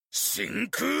真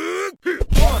空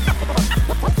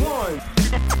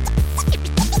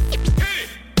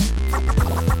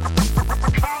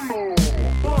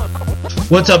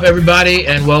What's up, everybody,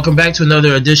 and welcome back to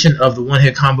another edition of the One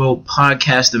Hit Combo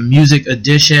Podcast, the music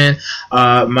edition.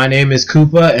 My name is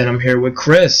Koopa, and I'm here with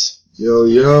Chris.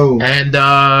 Yo. And,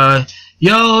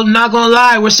 not gonna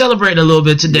lie, we're celebrating a little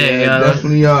bit today. Yeah,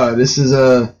 definitely are. This is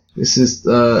the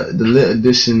lit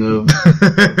edition of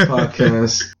the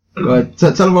podcast.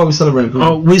 Tell them why we're celebrating.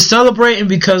 Oh, we're celebrating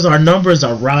because our numbers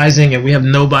are rising, and we have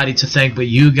nobody to thank but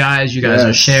you guys. You guys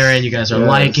are sharing, you guys are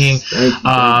liking.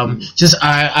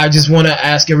 I just want to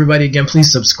ask everybody again,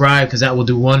 please subscribe, because that will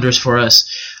do wonders for us.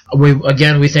 We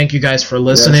thank you guys for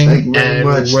listening, thank you very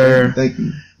much. Thank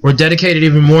you. We're dedicated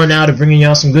even more now to bringing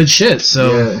y'all some good shit.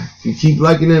 So yeah, you keep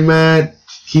liking it, man.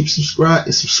 Keep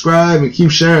subscribe, and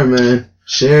keep sharing, man.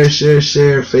 Share.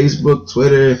 Facebook,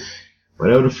 Twitter.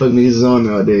 Whatever the fuck niggas is on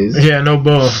nowadays. Yeah, no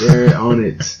bull. Share on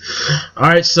it.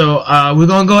 Alright, so we're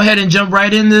gonna go ahead and jump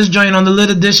right in this joint on the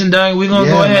lit edition, dog. We're gonna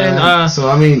go ahead and So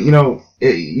I mean, you know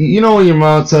when your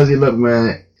mom tells you, look,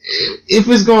 man, if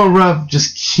it's going rough,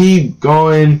 just keep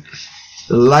going.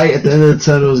 The light at the end of the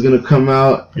tunnel is gonna come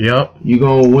out. Yep. You're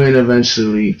gonna win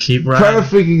eventually. Keep riding.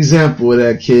 Perfect example of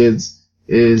that, kids,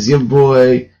 is your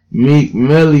boy Meek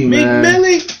Millie, man. Meek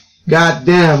Millie.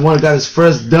 Goddamn, one got his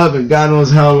first dub in God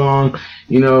knows how long.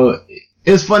 You know,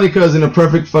 it's funny because in a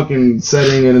perfect fucking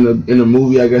setting and in a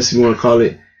movie, I guess you want to call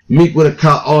it, Meek would have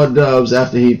caught all dubs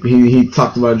after he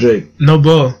talked about Drake. No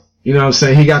bull. You know what I'm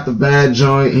saying? He got the bad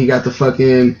joint. He got the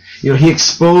fucking, he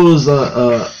exposed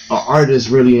a artist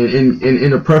really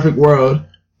in a perfect world.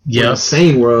 Yeah. A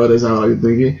sane world, as I like to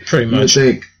think it. Pretty much.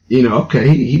 You think, okay,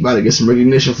 he about to get some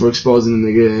recognition for exposing the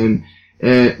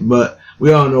nigga but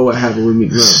we all know what happened with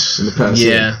Meek Mill in the past.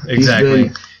 Yeah,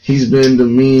 exactly. He's been the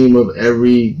meme of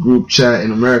every group chat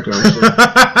in America, I'm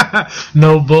sure.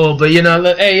 No bull, but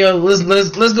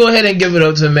let's go ahead and give it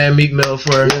up to man Meek Mill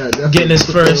for getting his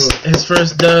first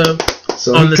dub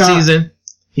on the season.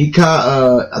 He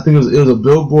caught I think it was a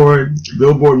Billboard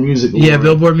Music Award. Yeah,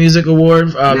 Billboard Music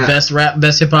Award, best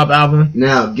hip hop album.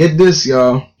 Now get this,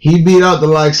 y'all. He beat out the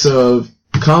likes of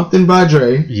Compton by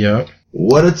Dre. Yep.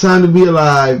 What a Time to Be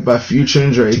Alive by Future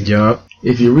and Drake. Yep.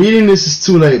 If you're reading this, It's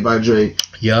Too Late by Drake.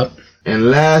 Yep. And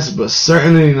last but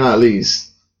certainly not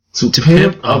least, To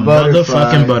Pimp a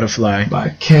Motherfucking Butterfly by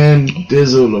Ken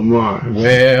Dizzle Lamar.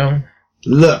 Well,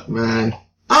 look, man,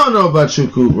 I don't know about you,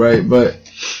 Coop, right? But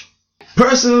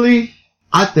personally,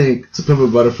 I think To Pimp a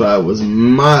Butterfly was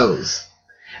miles.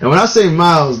 And when I say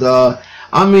miles, dawg,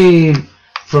 I mean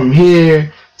from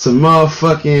here to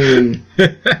motherfucking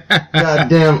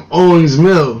goddamn Owings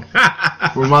Mill.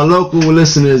 For my local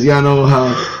listeners, y'all know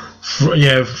how.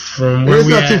 From where it's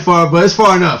not too far, but it's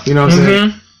far enough. You know what I'm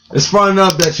saying? It's far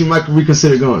enough that you might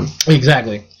reconsider going.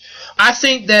 Exactly. I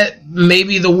think that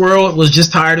maybe the world was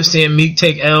just tired of seeing Meek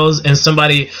take L's, and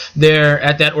somebody there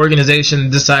at that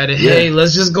organization decided, hey,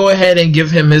 let's just go ahead and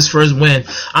give him his first win.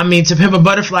 I mean, To Pimp a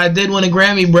Butterfly did win a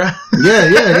Grammy, bro.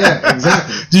 Yeah,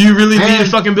 exactly. Do you really need a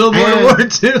fucking Billboard award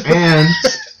too? And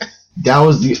that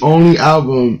was the only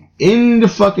album in the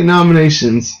fucking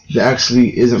nominations that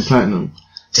actually isn't platinum.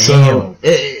 Damn. So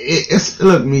it's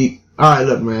look, Meek. All right,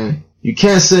 look, man. You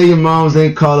can't say your moms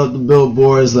ain't call up the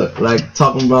billboards, like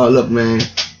talking about, look, man,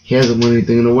 he hasn't won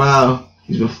anything in a while.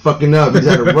 He's been fucking up. He's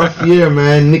had a rough year,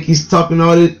 man. Nicki's talking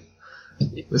all it.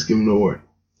 Let's give him the award.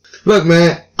 Look,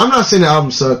 man, I'm not saying the album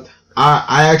sucked.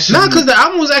 I actually... No, because the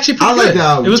album was actually pretty good. I like the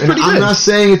album. It was pretty good. I'm not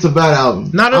saying it's a bad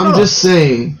album. Not at all. I'm just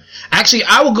saying... Actually,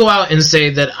 I will go out and say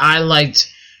that I liked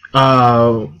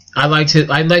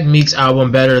Meek's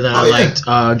album better than I liked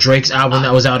Drake's album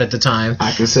that was out at the time.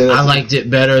 I can say that. I liked it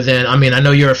better than, I mean, I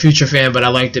know you're a Future fan, but I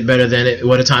liked it better than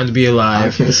What a Time to Be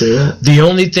Alive. I can't say that. The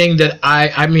only thing that I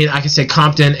can say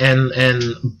Compton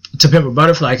and To Pimp a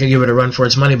Butterfly, I could give it a run for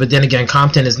its money, but then again,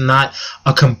 Compton is not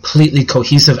a completely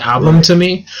cohesive album to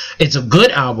me. It's a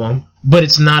good album, but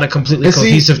it's not a completely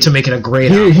cohesive to make it a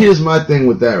great album. Here's my thing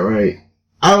with that, right?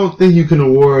 I don't think you can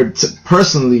award,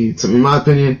 personally, in my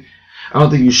opinion, I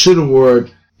don't think you should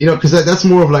award, because that's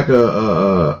more of like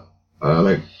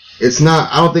it's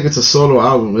not, I don't think it's a solo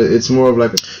album. It's more of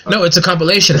like no, it's a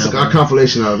compilation album. It's a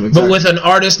compilation album, exactly. But with an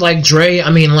artist like Dre, I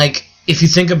mean, like, if you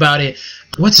think about it,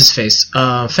 what's his face?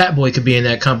 Fat Boy could be in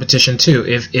that competition too,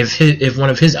 if one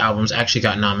of his albums actually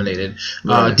got nominated.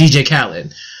 Right. DJ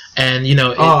Khaled. And,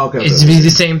 it's the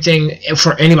same thing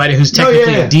for anybody who's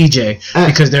technically a DJ,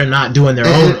 because they're not doing their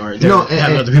own art. They're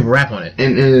having other people rap on it.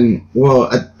 And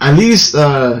at least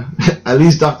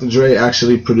Dr. Dre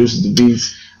actually produces the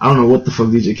beats. I don't know what the fuck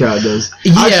DJ Khaled does.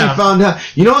 Yeah. I actually found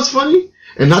out, you know what's funny?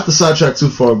 And not to sidetrack too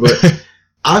far, but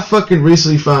I fucking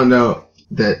recently found out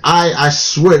that I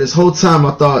swear this whole time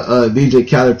I thought DJ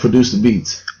Khaled produced the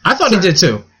beats. I thought he did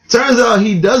too. Turns out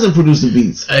he doesn't produce the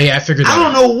beats. Yeah, I figured that I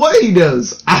don't know what he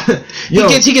does.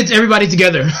 He gets everybody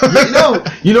together.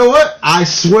 You know what? I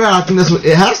swear I think that's what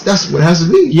it has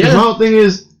to be. Yeah. The whole thing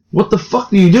is, what the fuck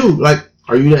do you do? Like,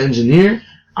 are you the engineer?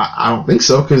 I don't think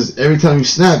so, because every time you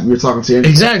snap, you're talking to your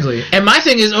engineer. Exactly. And my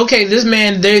thing is, okay, this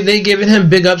man, they giving him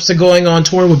big ups to going on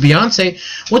tour with Beyonce.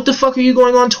 What the fuck are you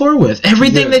going on tour with?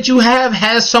 Everything that you have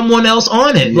has someone else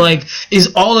on it. Yeah. Like,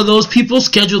 is all of those people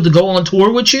scheduled to go on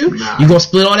tour with you? Nah. You gonna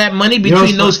split all that money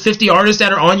between those 50 artists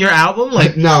that are on your album?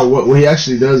 Like, no, what he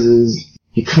actually does is,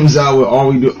 he comes out with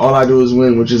All I Do Is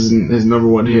Win, which is his number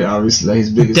one hit, obviously, like his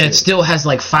biggest hit. Still has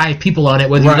like 5 people on it,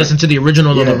 whether you listen to the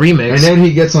original or the remix. And then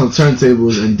he gets on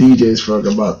turntables and DJs for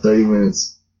like about 30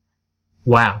 minutes.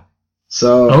 Wow.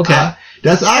 So, okay.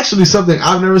 That's actually something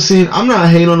I've never seen. I'm not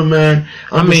hating on the man.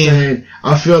 I'm just saying,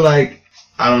 I feel like,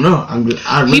 I don't know.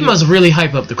 He must really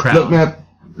hype up the crowd. Look, man,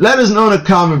 let us know in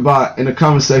the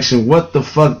comment section, what the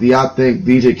fuck do y'all think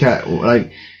DJ Cat,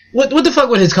 like, What the fuck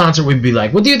would his concert would be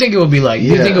like? What do you think it would be like? Do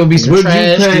you think it would be some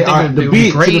trash? Do you think it would be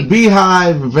great? To the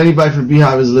Beehive, if anybody from the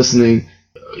Beehive is listening,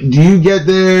 do you get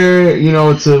there,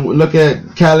 to look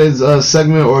at Khaled's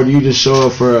segment, or do you just show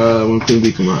up for when Queen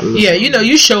Bee come out? Yeah,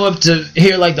 you show up to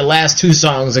hear like the last 2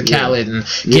 songs of Khaled and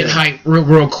get hyped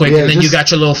real quick, and then you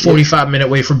got your little 45-minute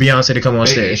wait for Beyonce to come on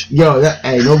stage. Yo,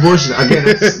 no bullshit. Again,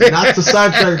 not to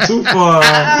sidetrack too far,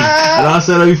 and I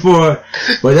said it before,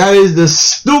 but that is the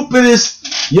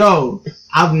stupidest. Yo,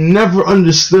 I've never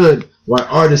understood why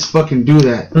artists fucking do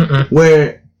that.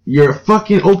 Where your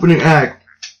fucking opening act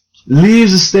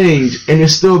leaves the stage and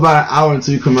it's still about an hour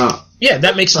until you come out. Yeah,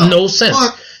 that makes no sense.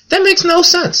 Fuck? That makes no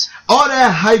sense. All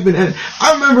that hype and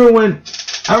I remember when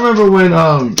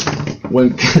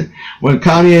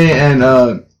Kanye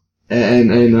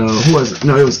and who was it?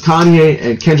 No, it was Kanye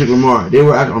and Kendrick Lamar. They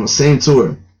were on the same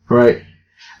tour, right?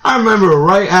 I remember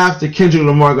right after Kendrick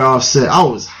Lamar got off set, I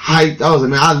was hyped. I was like,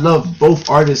 man, I love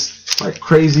both artists like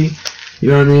crazy. You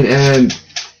know what I mean? And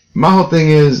my whole thing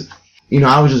is,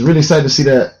 I was just really excited to see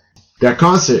that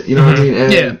concert, you know what I mean?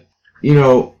 And,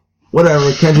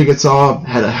 whatever, Kendrick gets off,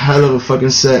 had a hell of a fucking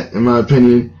set, in my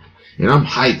opinion, and I'm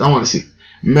hyped. I want to see,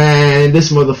 man,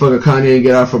 this motherfucker Kanye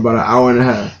get out for about an hour and a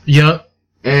half. Yup.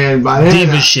 And by then,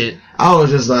 diva shit. I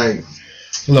was just like,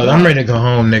 look, I'm ready to go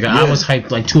home, nigga. Yeah. I was hyped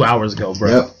like 2 hours ago,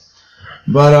 bro. Yep.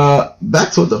 But,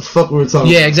 back to what the fuck we were talking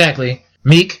about. Yeah, exactly.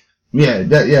 Meek? Yeah,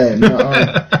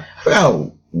 I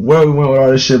forgot where we went with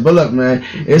all this shit, but look, man,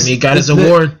 Meek got his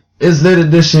award. It's lit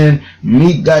edition.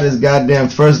 Meek got his goddamn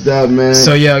first dub, man.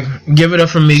 So yeah, give it up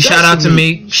for Meek. Shout out to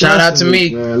Meek. Shout out to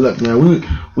Meek. Man, look, man,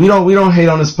 we don't hate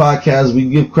on this podcast. We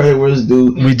give credit where it's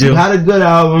due. We do. We had a good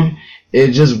album.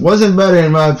 It just wasn't better,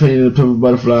 in my opinion, than Pimp a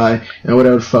Butterfly and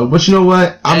whatever the fuck. But you know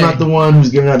what? I'm not the one who's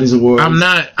giving out these awards. I'm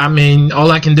not. I mean,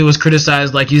 all I can do is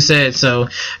criticize, like you said. So,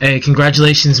 hey,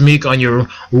 congratulations, Meek, on your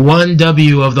 1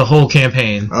 W of the whole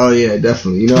campaign. Oh yeah,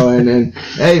 definitely. And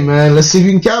hey, man, let's see if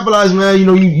you can capitalize, man.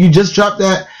 You just dropped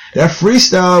that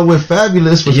freestyle with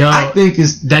Fabulous, which I think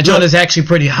is that joint is actually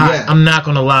pretty hot. Yeah. I'm not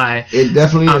gonna lie. It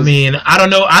definitely is. I mean, I don't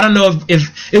know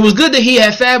if it was good that he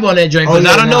had Fab on that joint, but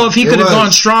I don't know if he could have gone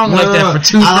strong like that for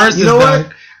 2 verses. You know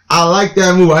what? I like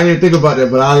that move. I didn't think about that,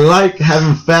 but I like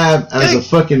having Fab as a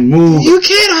fucking move. You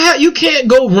can't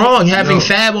go wrong having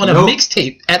Fab on a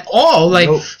mixtape at all. Like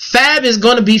Fab is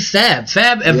gonna be Fab.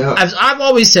 As I've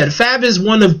always said, Fab is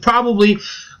one of probably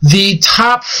the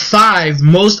top 5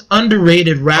 most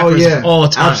underrated rappers of all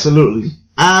time.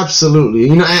 Absolutely.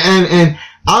 And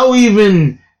I'll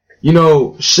even,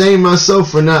 shame myself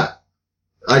for not,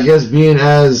 I guess, being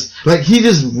as, like, he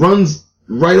just runs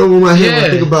right over my head when I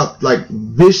think about, like,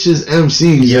 vicious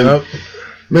MCs. Yep.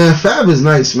 Man, Fab is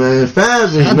nice, man. Fab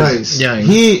is nice. Yeah.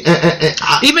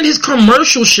 Even his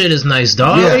commercial shit is nice,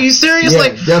 dog. Yeah, are you serious?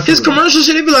 Like, definitely. His commercial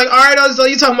shit, he'd be like, alright, so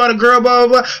you talking about a girl, blah,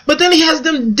 blah, blah. But then he has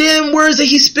them damn words that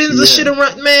he spins the shit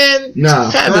around, man.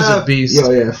 Fab is a beast.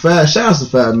 Fab. Shout out to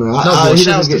Fab, man. Shout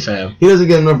out to Fab. He doesn't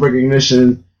get enough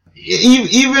recognition.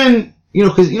 Even,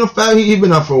 cause, Fab, he's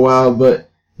been out for a while, but,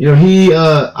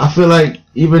 I feel like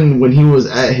even when he was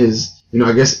at his,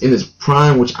 I guess in his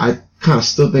prime, which I kind of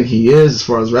still think he is as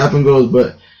far as rapping goes,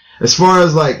 but as far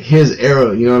as like his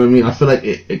era, you know what I mean? I feel like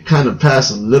it kind of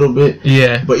passed a little bit.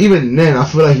 Yeah. But even then, I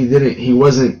feel like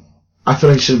I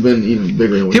feel like he should have been even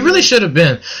bigger. He really should have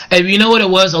been. And you know what it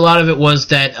was? A lot of it was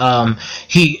that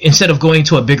he, instead of going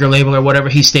to a bigger label or whatever,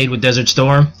 he stayed with Desert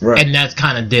Storm. Right. And that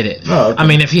kind of did it. Oh, okay. I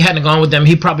mean, if he hadn't gone with them,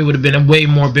 he probably would have been a way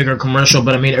more bigger commercial.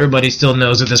 But I mean, everybody still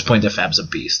knows at this point that Fab's a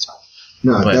beast.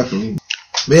 No, definitely.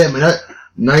 But yeah, man, that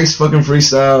nice fucking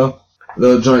freestyle.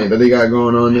 little joint that they got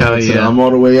going on there. Hell yeah. I'm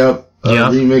All the Way Up Yeah.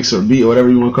 remix or beat or whatever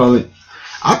you want to call it.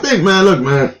 I think, man, look,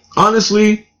 man,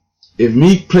 honestly, if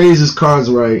Meek plays his cards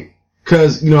right,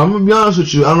 because, you know, I'm going to be honest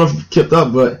with you, I don't know if you kept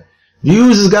up, but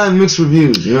Views has gotten mixed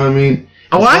reviews, you know what I mean?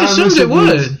 Oh, I assumed it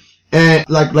would. And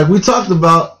like we talked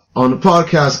about on the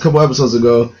podcast a couple episodes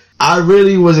ago, I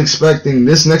really was expecting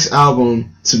this next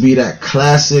album to be that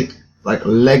classic, like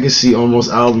legacy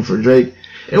almost album for Drake.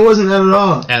 It wasn't that at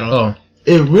all. At all.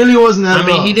 It really wasn't that at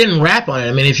all. I mean, he didn't rap on it.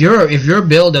 I mean, if you're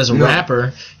billed as a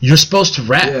rapper, you're supposed to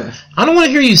rap. Yeah. I don't want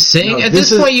to hear you sing. At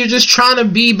this point, you're just trying to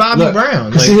be Bobby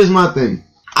Brown. See, here's my thing.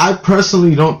 I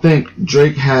personally don't think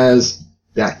Drake has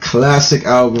that classic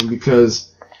album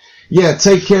because, yeah,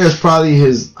 Take Care is probably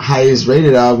his highest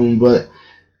rated album, but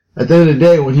at the end of the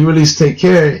day, when he released Take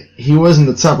Care, he wasn't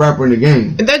the top rapper in the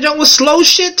game. And that joint was slow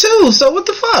shit too, so what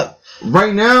the fuck?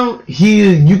 Right now,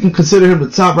 you can consider him the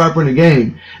top rapper in the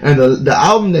game. And the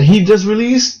album that he just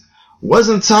released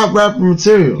wasn't top rapper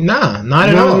material. Nah, not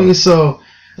at You know all. what I mean? So,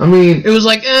 I mean, it was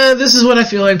like, this is what I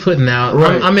feel like putting out.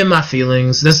 Right. I'm in my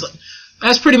feelings.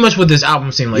 That's pretty much what this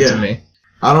album seemed like to me.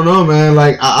 I don't know, man.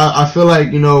 Like, I feel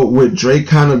like, you know, with Drake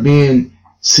kind of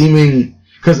seeming,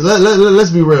 cause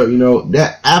let's be real, you know,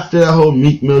 that after that whole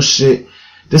Meek Mill shit,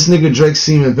 this nigga Drake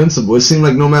seemed invincible. It seemed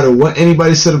like no matter what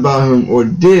anybody said about him or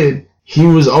did, he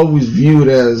was always viewed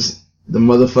as the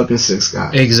motherfucking sixth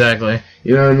guy. Exactly.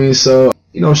 You know what I mean? So,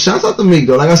 you know, shouts out to Meek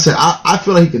though. Like I said, I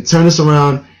feel like he can turn this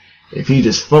around if he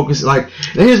just focus. Like,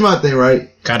 and here's my thing, right?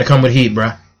 Gotta come with heat,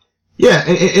 bruh. Yeah,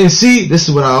 and see, this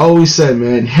is what I always said,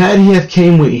 man. Had he have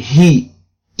came with heat,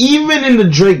 even in the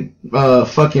Drake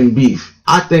fucking beef,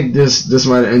 I think this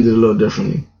might have ended a little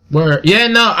differently. Word. Yeah,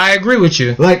 no, I agree with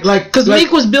you. Because Meek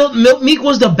was Meek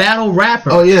was the battle rapper.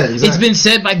 Oh yeah, exactly. It's been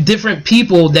said by different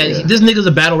people that this nigga's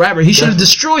a battle rapper. He should have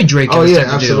destroyed Drake. Oh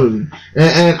yeah, absolutely.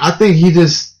 And I think he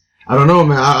just, I don't know,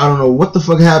 man. I don't know what the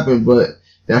fuck happened, but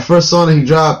that first song that he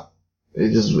dropped,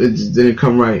 it just didn't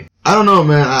come right. I don't know,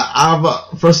 man.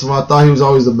 First of all, I thought he was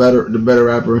always the better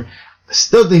rapper. I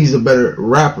still think he's a better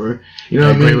rapper. You know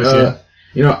what I mean? With you.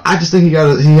 You know, I just think he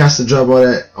has to drop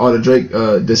all the Drake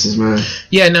disses, man.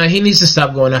 Yeah, no, he needs to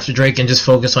stop going after Drake and just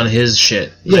focus on his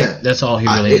shit. Yeah, that's all he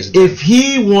really needs to do. If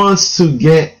he wants to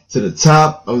get to the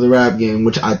top of the rap game,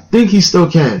 which I think he still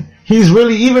can, he's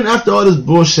really, even after all this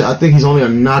bullshit, I think he's only a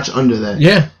notch under that.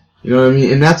 Yeah, you know what I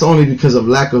mean, and that's only because of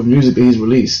lack of music that he's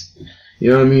released.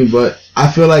 You know what I mean? But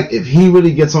I feel like if he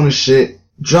really gets on his shit,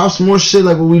 drops more shit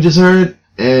like what we just heard,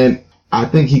 and I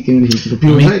think he can compete with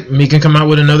Drake. Meek can come out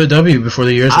with another W before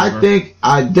the year's over.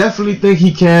 I definitely think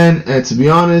he can, and to be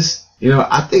honest, you know,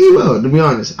 I think he will, to be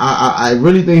honest. I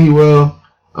really think he will.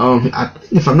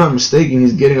 If I'm not mistaken,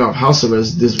 he's getting off house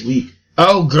arrest this week.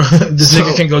 Oh, girl, this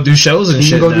nigga can go do shows and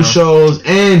shit now. He can go do shows,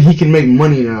 and he can make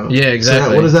money now. Yeah, exactly.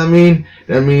 So what does that mean?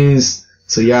 That means,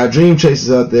 so y'all Dream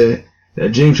Chasers out there,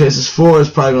 that Dream Chasers 4 is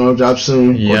probably going to drop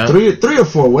soon. Yeah. Or 3 or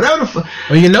 4, whatever the fuck.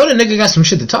 Well, you know the nigga got some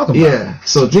shit to talk about. Yeah.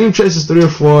 So Dream Chasers 3 or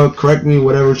 4, correct me,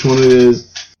 whatever which one it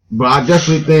is. But I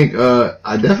definitely think that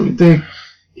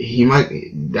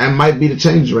might be the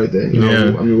change right there. You know?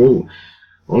 Yeah. I mean,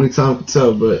 only time can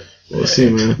tell, but we'll see,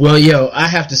 man. Well, I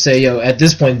have to say, at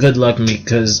this point, good luck, Meek,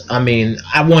 because, I mean,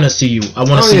 I want to see you. I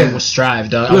want to see you strive,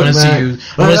 dog. Look, I want to see you.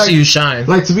 I want to see you shine.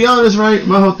 Like, to be honest, right,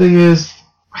 my whole thing is,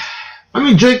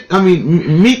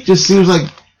 Meek just seems like,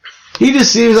 he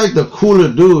just seems like the cooler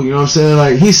dude, you know what I'm saying?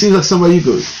 Like, he seems like somebody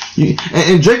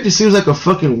and Drake just seems like a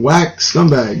fucking whack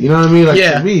scumbag, you know what I mean? Like,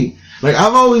 to me, like, I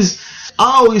always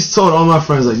told all my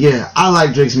friends, like, yeah, I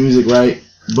like Drake's music, right?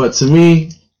 But to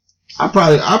me, I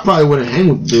probably wouldn't hang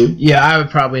with the dude. Yeah, I would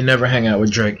probably never hang out with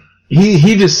Drake.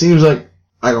 He just seems like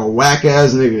a whack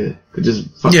ass nigga, could just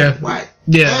fucking whack.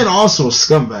 Yeah. And also a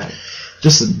scumbag.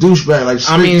 Just a douchebag. Like,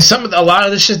 I mean, a lot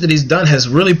of the shit that he's done has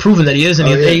really proven that he is, and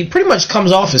he pretty much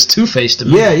comes off as Two-Faced to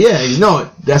me. Yeah, no,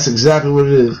 that's exactly what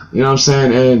it is. You know what I'm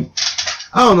saying? And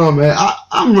I don't know, man.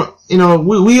 I'm you know,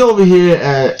 we over here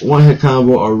at One Hit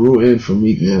Combo are rooting for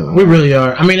Meek now. We really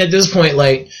are. I mean, at this point,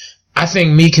 like, I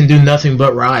think Meek can do nothing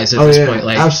but rise at this point.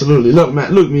 Like, absolutely.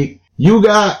 Look, Meek, you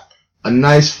got a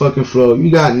nice fucking flow.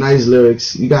 You got nice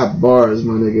lyrics. You got bars,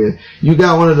 my nigga. You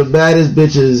got one of the baddest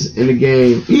bitches in the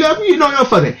game. You're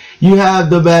funny. You have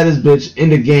the baddest bitch in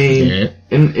the game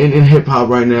in hip hop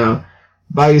right now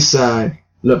by your side.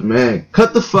 Look, man,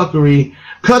 cut the fuckery.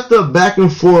 Cut the back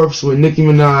and forths with Nicki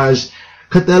Minaj.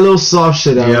 Cut that little soft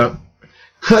shit out. Yep.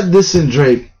 Cut this and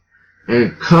Drake.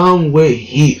 And come with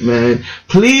heat, man.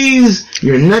 Please,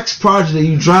 your next project that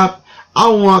you drop, I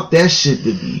want that shit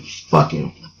to be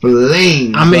fucking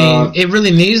flames. I mean, it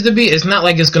really needs to be. It's not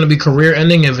like it's going to be career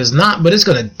ending if it's not, but it's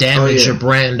going to damage your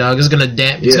brand, dog. It's going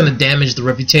to damage the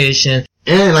reputation.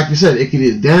 And like you said, it could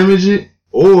either damage it,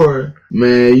 or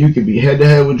man, you could be head to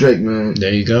head with Drake, man.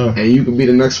 There you go. And you could be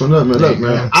the next one up, man. Look,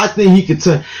 man, I think he could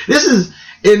turn.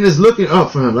 It's looking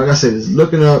up for him. Like I said, it's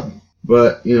looking up.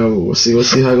 But you know, we'll see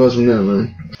how it goes from there,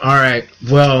 man. All right.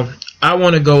 Well, I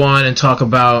want to go on and talk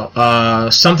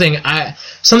about something I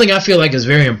feel like is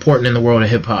very important in the world of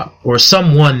hip hop, or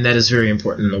someone that is very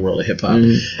important in the world of hip hop,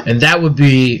 and that would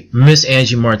be Miss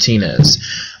Angie Martinez.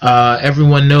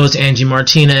 Everyone knows Angie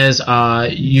Martinez,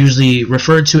 usually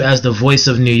referred to as the voice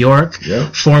of New York,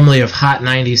 formerly of Hot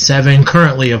 97,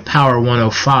 currently of Power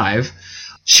 105.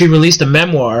 She released a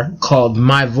memoir called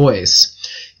My Voice.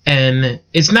 And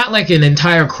it's not like an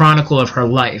entire chronicle of her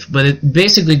life, but it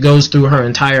basically goes through her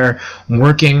entire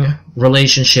working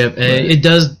relationship, and it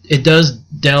does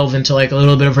delve into like a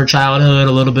little bit of her childhood,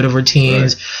 a little bit of her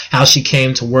teens, how she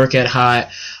came to work at Hot.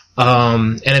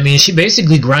 And I mean, she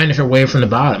basically grinded her way from the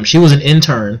bottom. She was an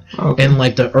intern in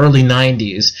like the early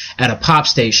 90s at a pop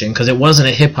station, because it wasn't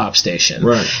a hip hop station.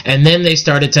 And then they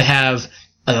started to have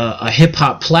a hip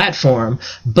hop platform,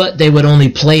 but they would only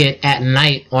play it at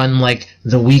night on like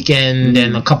the weekend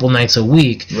and a couple nights a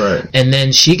week. And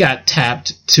then she got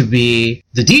tapped to be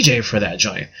the DJ for that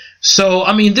joint. So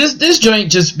I mean, this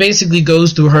joint just basically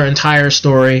goes through her entire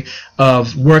story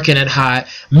of working at Hot,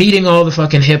 meeting all the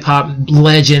fucking hip hop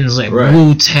legends like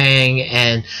Wu-Tang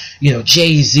and, you know,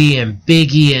 Jay-Z and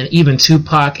Biggie and even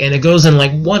Tupac. And it goes in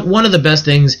like one of the best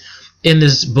things in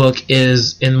this book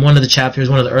is in one of the chapters,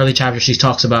 one of the early chapters, she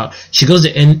talks about, she goes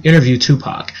to interview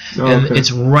Tupac, and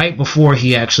it's right before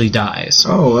he actually dies.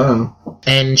 Oh, wow.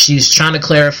 And she's trying to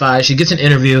clarify, she gets an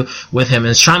interview with him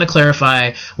and is trying to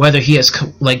clarify whether he has,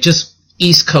 like, just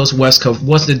East Coast, West Coast,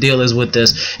 what's the deal is with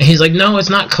this? And he's like, no,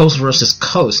 it's not coast versus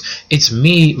coast. It's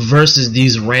me versus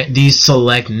these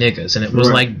select niggas. And it was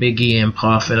like Biggie and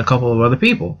Puff and a couple of other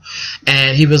people.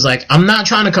 And he was like, I'm not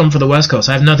trying to come for the West Coast.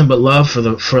 I have nothing but love for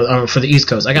the East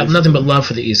Coast. I got nothing but love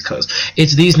for the East Coast.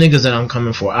 It's these niggas that I'm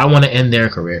coming for. I want to end their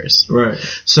careers.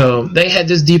 So they had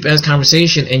this deep ass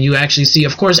conversation, and you actually see,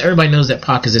 of course, everybody knows that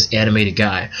Pac is this animated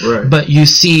guy. But you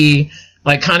see,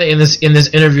 like, kind of in this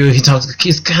interview, you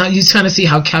kind of see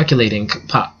how calculating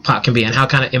Pac can be, and how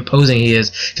kind of imposing he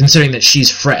is, considering that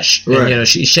she's fresh, and you know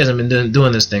she hasn't been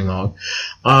doing this thing long.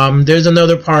 There's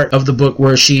another part of the book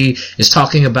where she is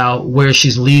talking about where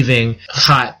she's leaving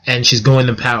Hot and she's going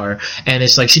to Power, and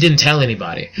it's like she didn't tell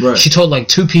anybody. She told like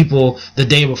 2 people the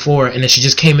day before, and then she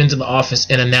just came into the office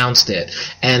and announced it,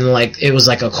 and like it was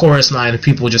like a chorus line of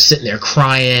people just sitting there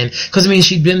crying, because I mean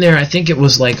she'd been there, I think it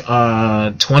was like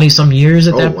 20 some years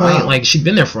at that point. Like she'd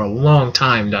been there for a long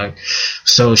time, dog.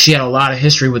 So she had a lot of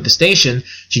history with the station.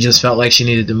 She just felt like she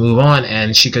needed to move on,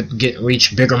 and she could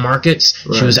reach bigger markets.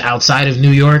 She was outside of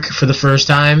New York for the first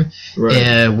time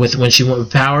with when she went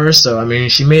with Power. So I mean,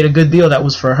 she made a good deal that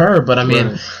was for her. But I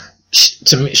mean,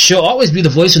 to me, she'll always be the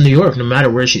voice of New York, no matter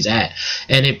where she's at.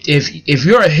 And if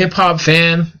you're a hip hop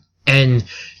fan and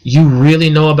you really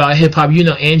know about hip hop, you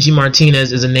know Angie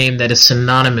Martinez is a name that is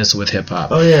synonymous with hip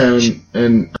hop. Oh yeah,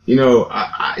 and you know,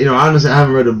 I honestly I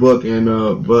haven't read the book,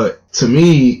 and but to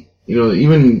me, you know,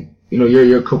 even you know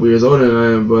you're a couple years older than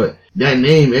I am, but that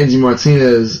name Angie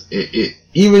Martinez, it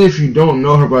even if you don't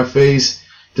know her by face,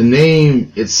 the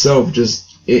name itself just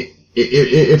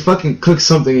it fucking clicks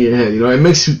something in your head, you know. It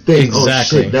makes you think, oh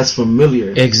shit, that's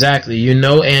familiar. Exactly. You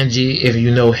know Angie if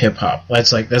you know hip hop.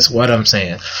 That's what I'm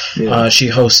saying.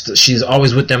 She's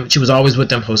always with them. She was always with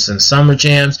them hosting summer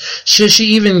jams.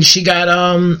 She got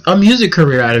a music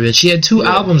career out of it. She had 2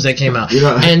 albums that came out,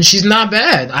 and she's not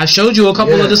bad. I showed you a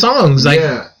couple of the songs. Like,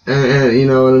 and you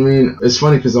know what I mean. It's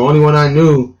funny because the only one I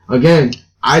knew, again,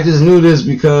 I just knew this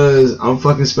because I'm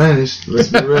fucking Spanish. Let's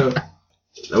be real.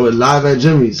 With Live at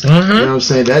Jimmy's. You know what I'm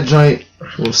saying? That joint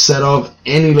will set off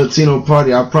any Latino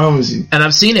party, I promise you. And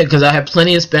I've seen it because I have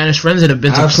plenty of Spanish friends that have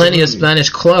been to plenty of Spanish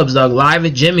clubs, dog. Live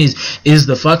at Jimmy's is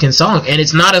the fucking song. And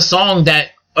it's not a song that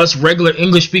us regular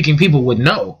English-speaking people would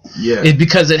know. It's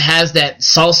because it has that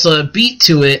salsa beat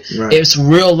to it. It's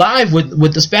real live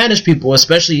with the Spanish people,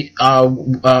 especially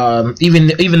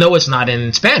even though it's not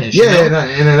in Spanish. You know?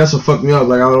 and that's what fucked me up.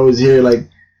 Like, I would always hear, like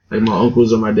my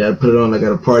uncles or my dad put it on like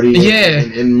at a party.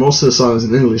 And most of the songs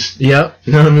in English. You know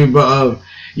what I mean? But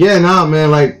man,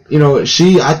 like, you know,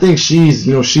 I think she's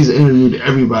interviewed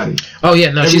everybody. Oh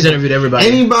yeah, no, she's interviewed everybody.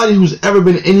 Anybody who's ever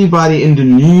been anybody in the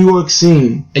New York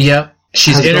scene.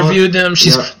 She's interviewed them.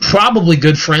 She's probably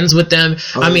good friends with them.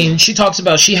 I mean, she talks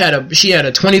about she had a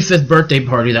 25th birthday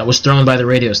party that was thrown by the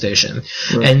radio station,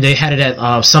 and they had it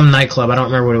at some nightclub. I don't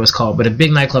remember what it was called, but a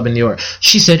big nightclub in New York.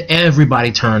 She said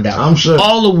everybody turned out. I'm sure.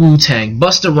 All the Wu-Tang,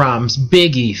 Busta Rhymes,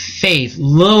 Biggie, Faith,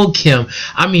 Lil Kim.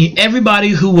 I mean, everybody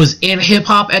who was in hip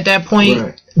hop at that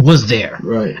point. Was there,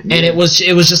 right? And it was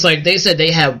just like they said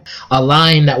they had a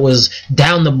line that was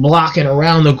down the block and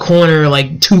around the corner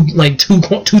like two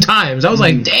times. I was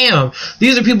like, damn,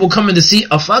 these are people coming to see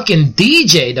a fucking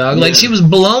DJ, dog. Like she was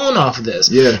blown off of this,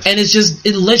 and it's just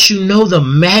it lets you know the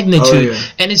magnitude,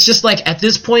 and it's just like at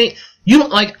this point you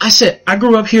don't like I said I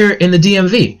grew up here in the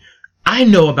DMV. I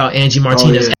know about Angie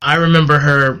Martinez. I remember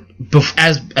her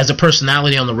as a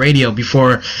personality on the radio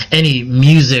before any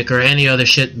music or any other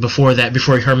shit before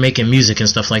her making music and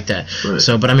stuff like that. Right.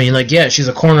 So, but I mean, like, yeah, she's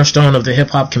a cornerstone of the hip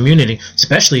hop community,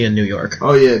 especially in New York.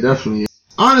 Oh yeah, definitely.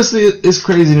 Honestly, it's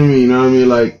crazy to me. You know what I mean?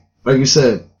 Like you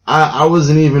said, I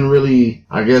wasn't even really,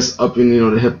 I guess, up in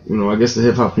the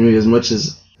hip hop community as much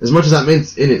as I'm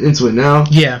into it now.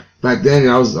 Yeah. Back then,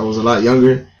 I was a lot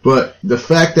younger. But the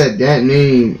fact that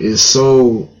name is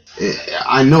so,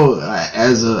 I know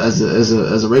as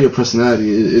a radio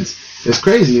personality, it's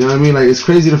crazy. You know what I mean? Like it's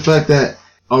crazy the fact that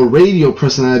a radio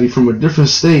personality from a different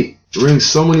state rings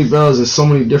so many bells and so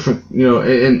many different,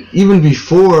 and even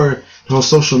before the whole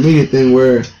social media thing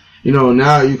where,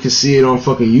 now you can see it on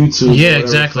fucking YouTube. Yeah,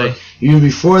 exactly. Even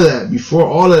before that, before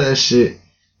all of that shit,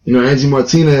 Angie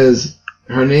Martinez,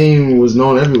 her name was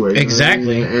known everywhere.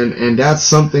 Exactly. And that's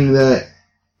something that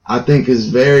I think is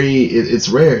very, it's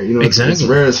rare, exactly. It's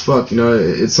rare as fuck,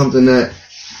 it's something that,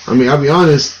 I mean, I'll be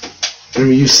honest, I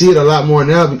mean, you see it a lot more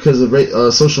now because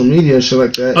of social media and shit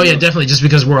like that. Oh yeah, definitely, just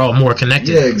because we're all more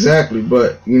connected. Yeah, exactly,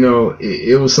 but,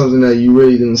 it was something that you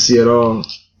really didn't see at all,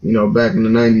 back in the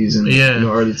 90s and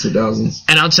early 2000s.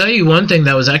 And I'll tell you one thing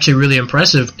that was actually really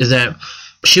impressive is that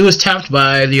she was tapped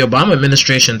by the Obama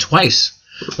administration twice.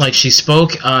 Like she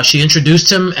spoke, she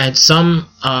introduced him at some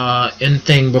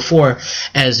thing before,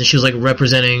 and she was like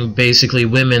representing basically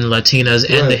women, Latinas,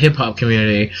 and the hip hop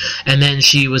community. And then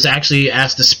she was actually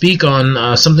asked to speak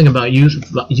on something about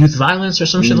youth violence or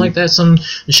some shit like that.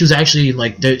 She was actually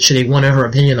like they wanted her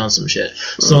opinion on some shit.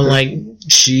 So like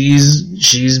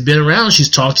she's been around. She's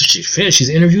talked. She's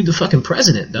interviewed the fucking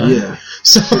president, dog. Yeah.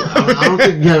 So I don't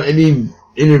think you have any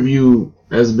interview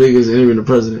as big as interviewing the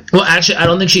president. Well, actually, I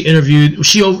don't think she interviewed.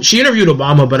 She interviewed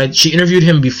Obama, but she interviewed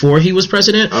him before he was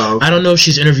president. Oh, okay. I don't know if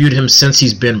she's interviewed him since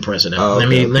he's been president. Oh,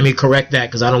 okay, let me correct that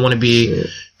because I don't want to be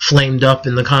flamed up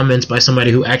in the comments by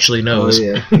somebody who actually knows. Oh,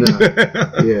 yeah,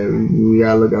 we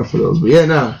gotta look out for those. But yeah,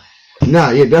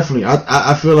 yeah, definitely.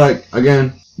 I feel like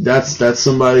again, that's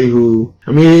somebody who.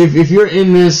 I mean, if you're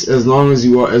in this as long as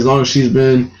you are, as long as she's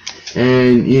been,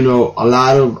 and a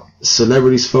lot of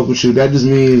celebrities fuck with you, that just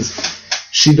means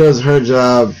she does her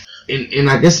job, and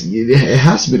I guess it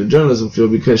has to be the journalism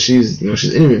field because she's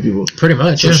interviewing people. Pretty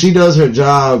much, so she does her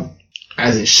job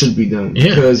as it should be done.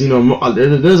 Yeah. Because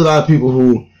there's a lot of people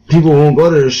who won't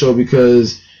go to the show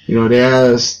because they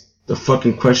ask the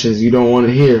fucking questions you don't want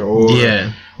to hear,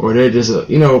 or they're just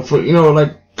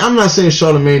like. I'm not saying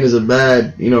Charlamagne is a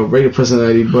bad, radio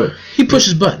personality, but he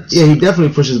pushes buttons. Yeah, he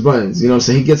definitely pushes buttons.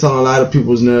 So he gets on a lot of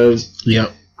people's nerves.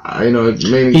 Yep.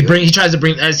 Mainly, he tries to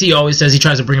bring, as he always says, he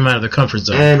tries to bring them out of their comfort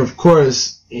zone. And of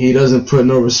course, he doesn't put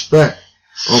no respect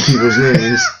on people's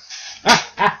names.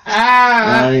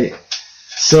 Right?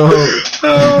 So,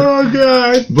 oh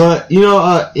god. But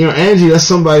Angie, that's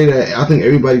somebody that I think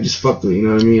everybody just fucked with. You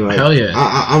know what I mean? Like, hell yeah.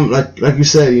 I'm like you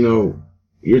said.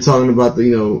 You're talking about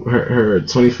the her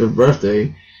 25th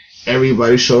birthday.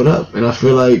 Everybody showed up, and I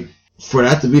feel like for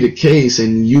that to be the case,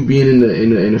 and you being in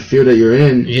the field that you're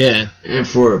in, and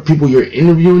for people you're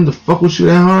interviewing to fuck with you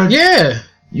that hard,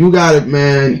 you got it,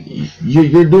 man.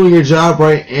 You're doing your job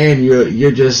right, and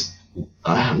you're just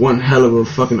one hell of a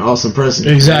fucking awesome person.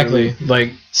 Exactly,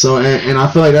 like so, and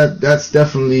I feel like that's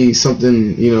definitely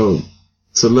something to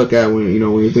look at when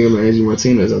you think about Angie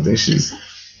Martinez. I think she's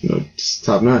just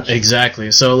top notch.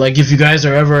 Exactly. So, like, if you guys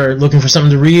are ever looking for something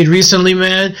to read recently,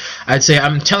 man, I'd say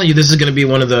I'm telling you this is going to be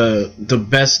one of the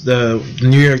best, the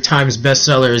New York Times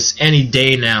bestsellers any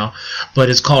day now. But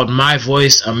it's called My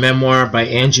Voice, a memoir by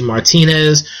Angie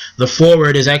Martinez. The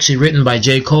foreword is actually written by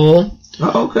J. Cole.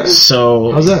 Oh, okay.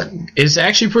 So how's that? It's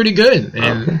actually pretty good,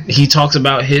 and he talks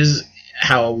about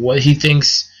what he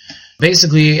thinks.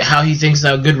 Basically, how he thinks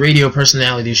that a good radio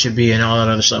personality should be and all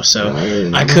that other stuff. So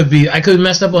I could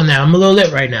messed up on that. I'm a little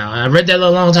lit right now. I read that a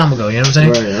long time ago. You know what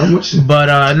I'm saying? Right, I'm with you. But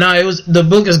the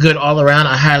book is good all around.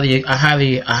 I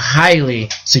highly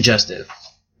suggest it.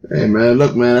 Hey man,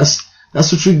 look man,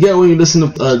 That's what you get when you listen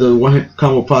to the One Hit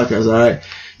Combo podcast, alright?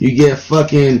 You get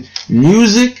fucking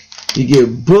music, you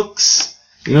get books,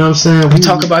 you know what I'm saying? We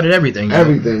talk about it, everything.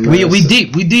 Everything, man. We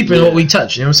deep in what we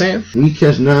touch, you know what I'm saying? We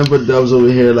catch nothing but dubs over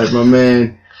here, like my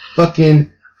man,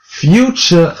 fucking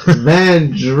Future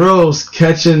Vandross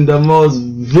catching the most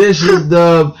vicious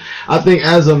dub I think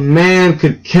as a man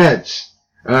could catch.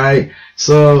 Alright?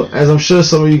 So, as I'm sure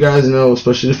some of you guys know,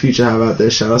 especially the Future have out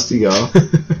there, shout outs to y'all.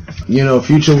 You know,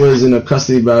 Future was in a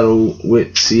custody battle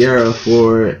with Sierra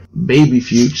for baby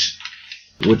Future,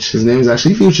 which his name is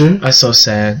actually Future. That's so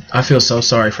sad. I feel so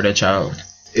sorry for that child.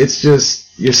 It's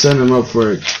just, you're setting him up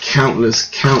for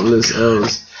countless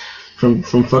L's. From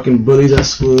fucking bullies at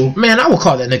school. Man, I will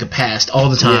call that nigga past all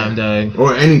the time, dog.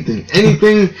 Or anything.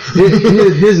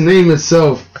 His name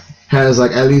itself has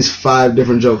like at least 5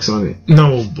 different jokes on it.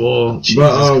 No bull.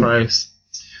 Jesus Christ.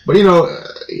 But you know,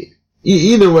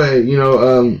 either way, you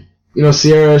know,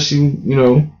 Sierra, she,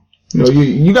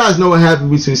 you guys know what happened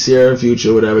between Sierra and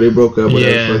Future, whatever. They broke up,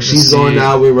 whatever. Yeah, she's going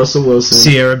out with Russell Wilson.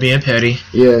 Sierra being petty.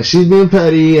 Yeah, she's being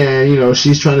petty, and you know,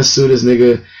 she's trying to sue this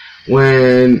nigga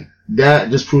when. That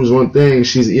just proves one thing.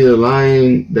 She's either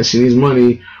lying that she needs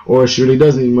money or she really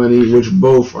doesn't need money, which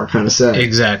both are kind of sad.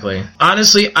 Exactly.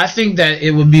 Honestly, I think that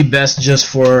it would be best just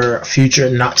for Future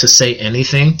not to say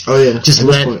anything. Oh, yeah. Just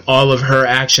let all of her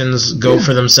actions go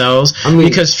for themselves. I mean,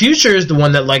 because Future is the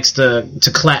one that likes to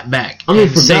clap back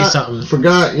and say something.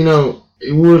 Forgot, you know,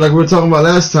 like we were talking about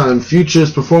last time,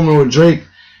 Future's performing with Drake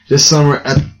this summer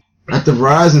at the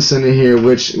Verizon Center here,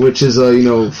 which is you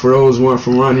know, for those who aren't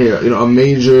from around here, you know, a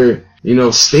major, you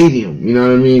know, stadium, you know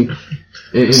what I mean?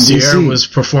 In Sierra DC. was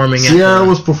performing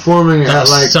at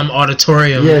like some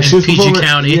auditorium in PG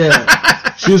County.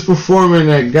 Yeah. She was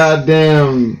performing at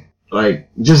goddamn like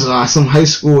just some high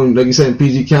school in, like you said, in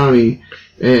PG County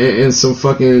and some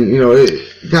fucking, you know,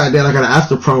 goddamn, like an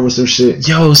after prom or some shit.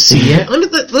 Yo, Sierra,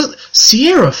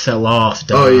 Sierra fell off,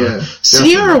 dog. Oh yeah,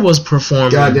 Sierra was performing.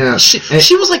 Goddamn, she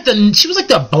was like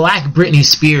the Black Britney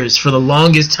Spears for the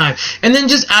longest time, and then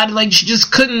just added like she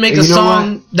just couldn't make a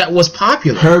song that was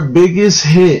popular. Her biggest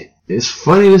hit, it's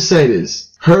funny to say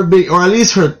this, or at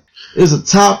least is a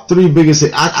top 3 biggest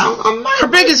hit. Her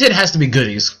biggest hit has to be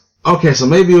Goodies. Okay, so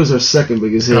maybe it was her second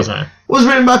biggest hit. Okay. Was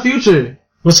written by Future.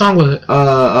 What song was it?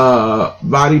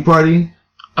 Body Party.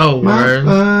 Oh,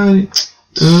 word.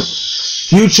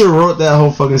 Future wrote that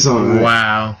whole fucking song. Right?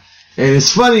 Wow. And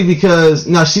it's funny because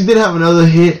now she did have another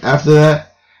hit after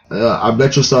that. I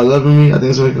Bet You'll Start Loving Me. I think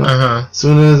that's what it called.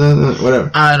 Soon as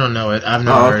whatever. I don't know it. I've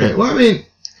never heard it. Well, I mean,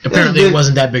 apparently it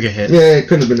wasn't that big a hit. Yeah, it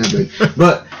couldn't have been that big.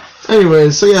 But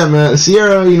anyway, so yeah, man,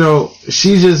 Sierra, you know,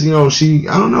 she just, you know,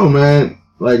 I don't know, man.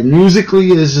 Like, musically,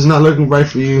 it's just not looking right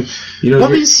for you. You know, well,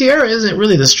 I mean, Sierra isn't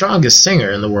really the strongest singer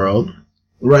in the world.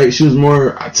 Right, she was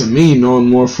more, to me, known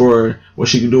more for what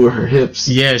she could do with her hips.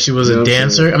 Yeah, she was a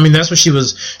dancer. I mean, that's what she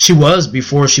was. She was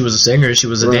before she was a singer. She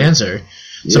was a dancer.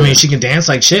 So, I mean, she can dance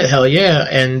like shit. Hell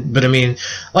yeah. But I mean,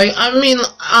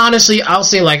 honestly, I'll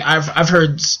say, like, I've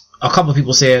heard a couple of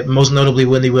people say it, most notably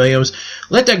Wendy Williams.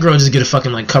 Let that girl just get a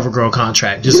fucking like CoverGirl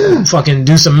contract. Just fucking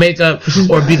do some makeup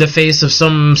or be the face of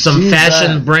some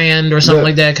fashion brand or something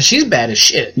like that. Because she's bad as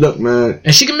shit. Look, man,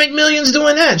 and she can make millions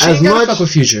doing that. She ain't gotta fuck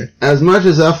with Future. As much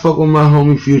as I fuck with my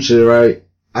homie Future, right?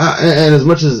 And as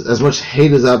much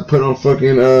hate as I put on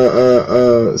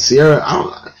fucking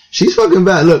Sierra, she's fucking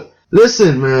bad. Look,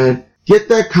 listen, man, get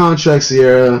that contract,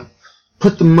 Sierra.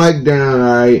 Put the mic down,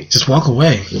 alright? Just walk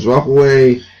away. Walk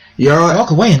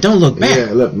away and don't look back.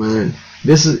 Yeah, look, man.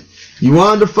 You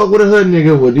wanted to fuck with a hood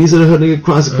nigga, well, these are the hood nigga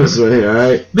consequences right here,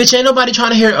 alright? Bitch, ain't nobody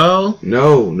trying to hear No,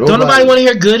 nobody. Don't nobody want to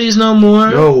hear Goodies no more.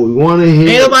 No, we want to hear...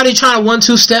 Ain't nobody trying to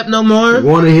 1-2 step no more. We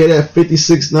want to hear that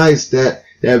 56 Nights, that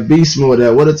beast mode,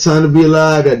 that What a Time to Be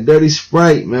Alive, that Dirty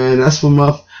Sprite, man. That's for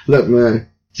my... Look, man.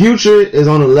 Future is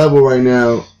on a level right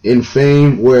now in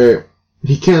fame where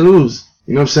he can't lose.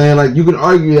 You know what I'm saying? Like, you can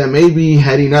argue that maybe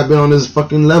had he not been on this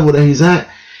fucking level that he's at,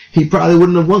 he probably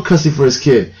wouldn't have won custody for his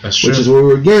kid. That's true. Which is where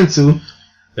we were getting to.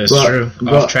 That's true.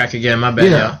 Off track again. My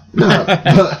bad, y'all.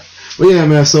 but yeah,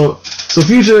 man. So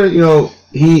Future, you know,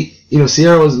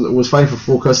 Sierra was fighting for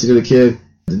full custody of the kid.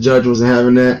 The judge wasn't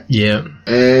having that. Yeah.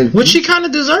 And which she kind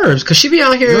of deserves, because she be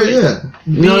out here. Yeah.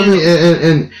 You know what I mean?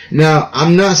 And now,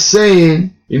 I'm not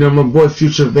saying, you know, my boy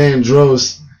Future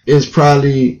Vandross is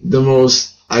probably the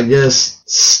most, I guess,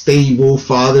 stable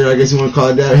father, I guess you want to call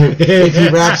it that. If he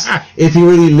raps, if he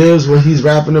really lives what he's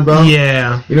rapping about.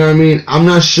 Yeah. You know what I mean? I'm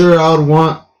not sure I would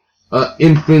want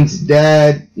infant's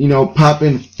dad, you know,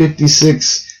 popping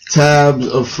 56 tabs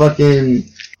of fucking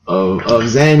of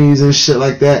Xannies and shit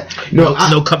like that. You know,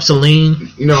 no cups of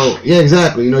lean. You know, yeah,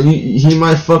 exactly. You know, he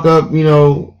might fuck up, you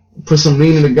know, put some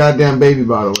lean in the goddamn baby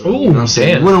bottle. Ooh, you know what I'm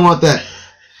saying? damn. We wouldn't want that.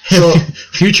 So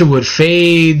Future would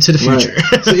fade to the future.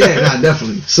 Right. So yeah, nah,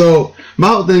 definitely. So my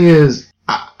whole thing is,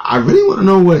 I really want to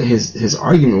know what his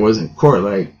argument was in court.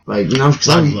 Like you know, because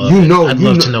I'd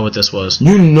love to know what this was.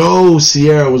 You know,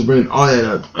 Sierra was bringing all that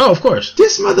up. Oh, of course.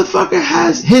 This motherfucker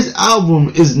has his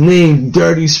album is named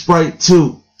Dirty Sprite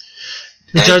 2.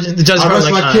 The judge I rest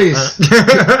my case.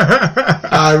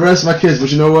 I rest my case,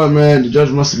 but you know what, man? The judge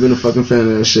must have been a fucking fan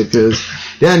of that shit, because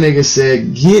that nigga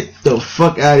said, "Get the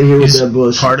fuck out of here with that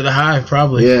bullshit." Part of the hive,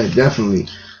 probably. Yeah, definitely.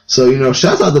 So, you know,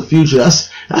 shouts out to Future. That's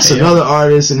another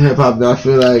artist in hip hop that I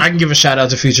feel like I can give a shout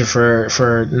out to Future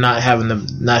for not having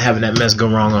that mess go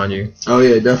wrong on you. Oh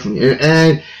yeah, definitely.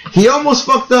 And he almost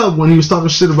fucked up when he was talking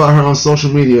shit about her on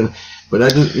social media. But I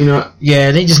just, you know,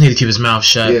 yeah, they just need to keep his mouth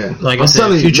shut. Yeah, like I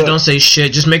said, Future don't say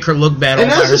shit. Just make her look bad all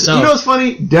by herself. You know what's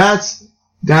funny?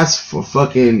 That's for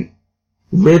fucking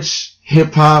rich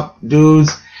hip hop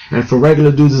dudes and for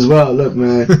regular dudes as well. Look,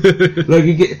 man, when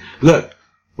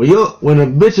a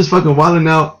bitch is fucking wilding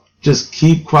out, just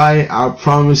keep quiet. I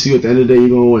promise you, at the end of the day, you're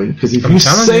gonna win. Because if you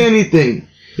say anything,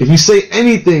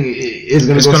 it's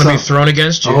gonna be thrown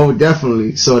against you. Oh,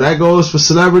 definitely. So that goes for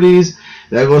celebrities.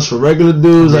 That goes for regular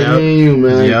dudes like me and you,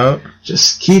 man. Yep.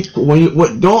 Just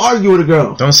don't argue with a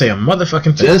girl. Don't say a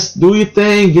motherfucking thing. Just do your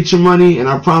thing, get your money, and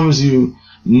I promise you,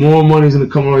 more money's gonna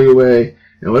come all your way.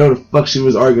 And whatever the fuck she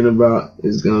was arguing about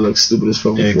is gonna look stupid as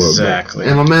fuck. Exactly.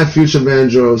 And my man Future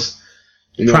Vandross,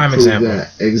 prime example.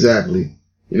 That. Exactly.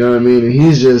 You know what I mean? And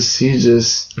he's just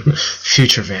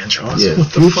Future Vandross. Yeah,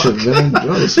 what the Future fuck?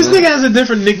 Vandross. This nigga has a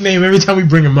different nickname every time we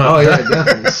bring him up. Oh yeah,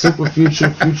 definitely. Super Future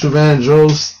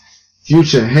Vandross.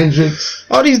 Future Hendrix.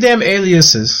 All these damn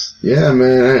aliases. Yeah,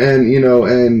 man. And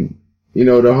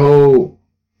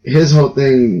his whole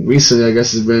thing recently, I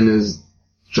guess, has been is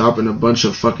dropping a bunch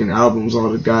of fucking albums all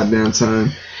the goddamn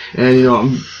time. And,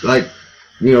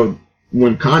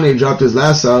 when Kanye dropped his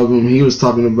last album, he was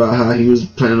talking about how he was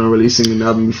planning on releasing an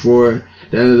album before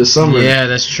the end of the summer. Yeah,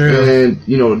 that's true. And,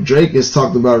 Drake has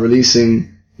talked about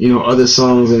releasing, other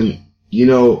songs, and,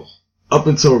 up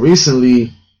until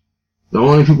recently, the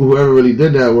only people who ever really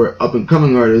did that were up and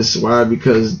coming artists. Why?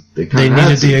 Because they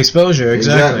needed the exposure.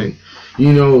 Exactly.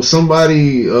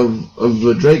 Somebody of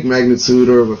a Drake magnitude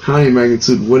or of a Kanye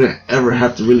magnitude wouldn't ever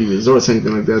have to really resort to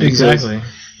anything like that. Exactly.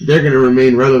 They're going to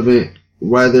remain relevant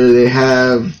whether they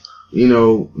have,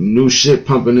 new shit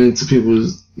pumping into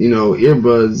people's,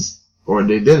 earbuds or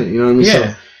they didn't. You know what I mean?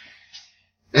 Yeah. So,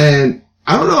 and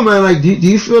I don't know, man. Like, do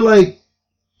you feel like,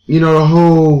 the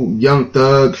whole Young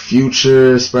Thug,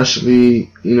 Future,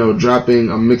 especially, dropping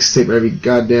a mixtape every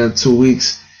goddamn 2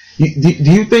 weeks. Do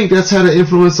you think that's had an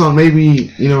influence on maybe,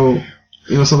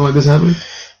 something like this happening?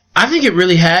 I think it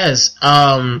really has.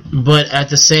 But at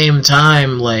the same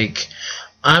time, like,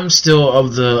 I'm still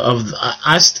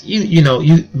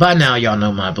by now y'all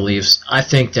know my beliefs. I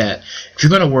think that if you're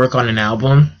going to work on an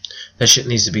album, that shit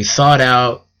needs to be thought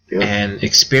out. Yep. And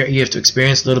you have to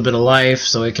experience a little bit of life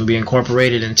so it can be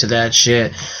incorporated into that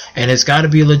shit. And it's got to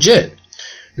be legit.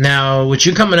 Now, with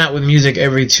you coming out with music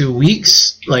every 2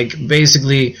 weeks, like,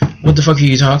 basically, what the fuck are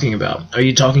you talking about? Are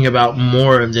you talking about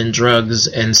more than drugs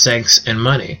and sex and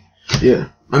money? Yeah.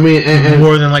 I mean, and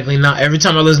more than likely not. Every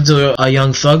time I listen to a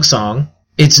Young Thug song,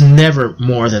 it's never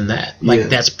more than that. Like,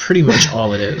 that's pretty much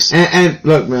all it is. And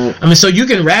look, man. I mean, so you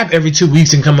can rap every 2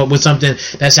 weeks and come up with something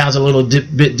that sounds a little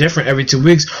bit different every 2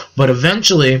 weeks, but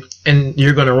eventually, and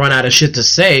you're going to run out of shit to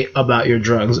say about your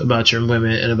drugs, about your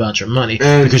women, and about your money,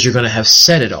 because you're going to have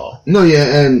said it all. No,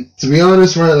 yeah, and to be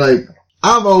honest, right, like,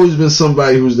 I've always been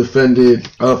somebody who's defended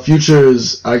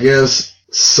Future's, I guess,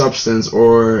 substance,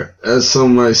 or as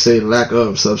some might say, lack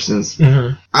of substance.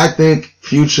 Mm-hmm. I think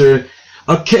Future,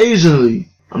 occasionally,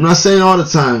 I'm not saying all the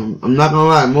time, I'm not gonna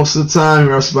lie, most of the time he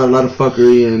raps about a lot of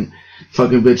fuckery and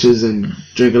fucking bitches and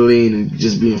drinking lean and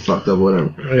just being fucked up,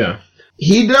 whatever. Yeah.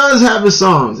 He does have his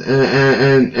songs,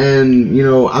 and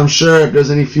I'm sure if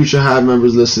there's any Future Hive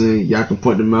members listening, y'all can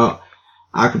point them out.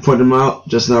 I can point them out,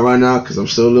 just not right now, because I'm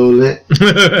still a little lit.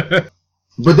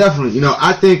 But definitely,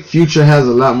 I think Future has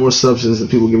a lot more substance than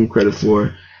people give him credit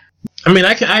for. I mean,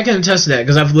 I can attest to that,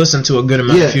 because I've listened to a good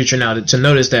amount of Future now to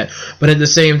notice that. But at the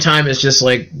same time, it's just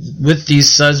like, with these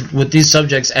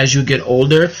subjects, as you get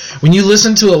older, when you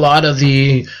listen to a lot of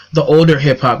the older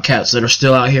hip-hop cats that are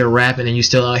still out here rapping and you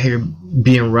still out here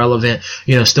being relevant,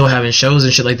 still having shows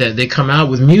and shit like that, they come out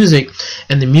with music,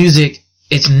 and the music,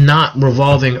 it's not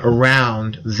revolving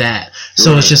around that.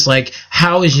 So It's just like,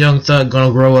 how is Young Thug going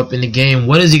to grow up in the game?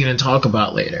 What is he going to talk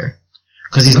about later?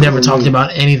 Because he's never talked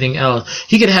about anything else.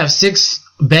 He could have 6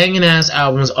 banging ass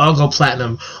albums, all go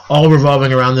platinum, all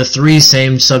revolving around the 3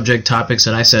 same subject topics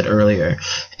that I said earlier.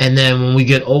 And then when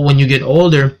you get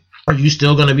older, are you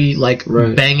still gonna be like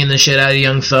banging the shit out of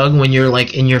Young Thug when you're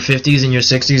like in your 50s and your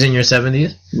 60s and your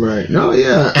 70s? Right. No,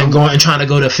 yeah. And trying to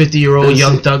go to 50-year-old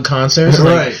Young Thug concerts.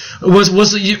 Right.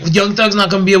 Young Thug's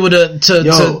not gonna be able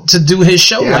to do his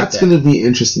show like that. That's gonna be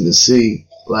interesting to see.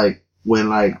 Like when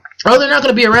they're not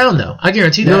gonna be around though. I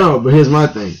guarantee that. No, but here's my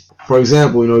thing. For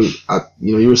example,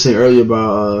 you were saying earlier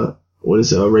about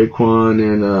Raekwon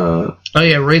and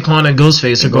Raekwon and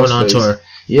Ghostface are going on tour.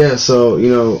 Yeah, so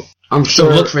I'm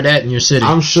sure. So look for that in your city.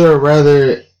 I'm sure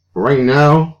rather right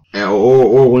now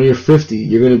or when you're 50,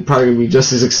 you're probably gonna be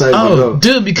just as excited. Oh,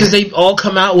 dude, because they all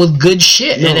come out with good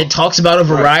shit and it talks about a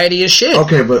variety of shit.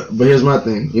 Okay, but here's my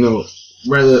thing.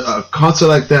 Rather a concert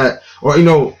like that or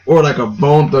like a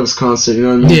Bone Thugs concert. You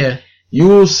know what I mean? Yeah. You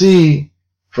will see,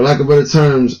 for lack of better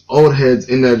terms, old heads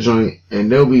in that joint,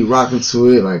 and they'll be rocking to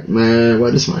it like, man,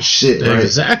 this is my shit, right?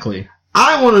 Exactly.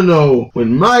 I want to know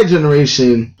when my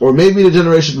generation, or maybe the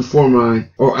generation before mine,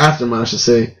 or after mine, I should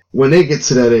say, when they get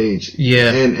to that age.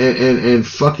 Yeah. And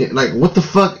fucking, like, what the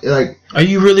fuck? Like, are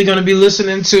you really going to be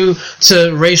listening to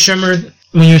Ray Shrimmer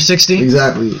when you're 60?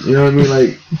 Exactly. You know what I mean?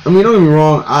 Like, don't get me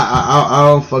wrong.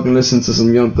 I'll fucking listen to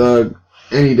some Young Thug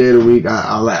any day of the week.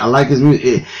 I like his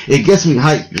music. It gets me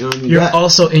hyped. You know what I mean? You're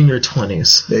also in your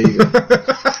 20s. There you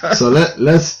go. So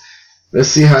let's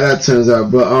see how that turns out.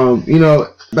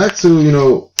 But, back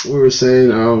to, we were saying,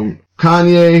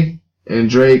 Kanye and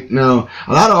Drake. Now,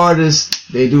 a lot of artists,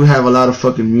 they do have a lot of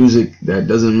fucking music that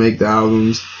doesn't make the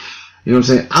albums. You know what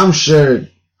I'm saying? I'm sure,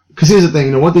 because here's the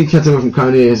thing, one thing you can't take away from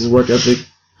Kanye is his work ethic.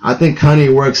 I think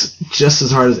Kanye works just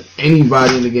as hard as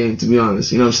anybody in the game, to be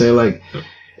honest. You know what I'm saying? Like,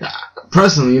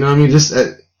 personally, you know what I mean? Just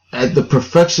at the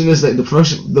perfectionist,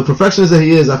 the perfectionist that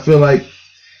he is, I feel like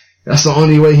that's the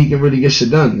only way he can really get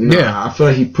shit done. Yeah. I feel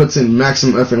like he puts in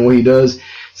maximum effort in what he does.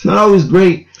 It's not always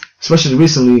great, especially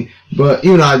recently, but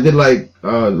even though I did like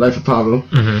Life of Pablo.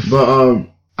 Mm-hmm. But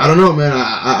I don't know, man.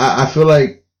 I feel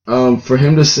like for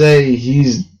him to say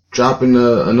he's dropping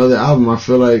another album, I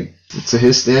feel like to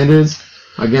his standards,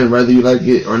 again, whether you like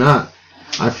it or not,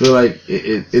 I feel like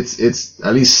it's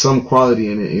at least some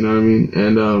quality in it. You know what I mean?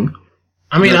 And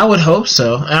I would hope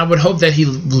so. I would hope that he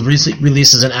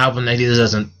releases an album that he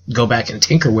doesn't go back and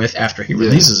tinker with after he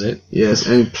releases it. Yes,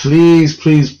 and please,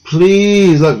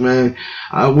 look, man,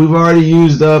 we've already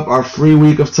used up our free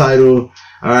week of Tidal.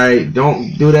 Alright,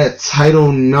 don't do that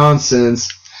Tidal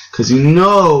nonsense, cause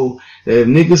that if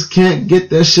niggas can't get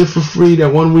that shit for free,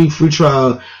 that 1 week free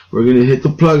trial, we're gonna hit the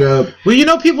plug up.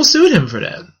 Well, people sued him for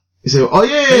that. He said, "Oh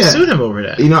yeah, they sued him over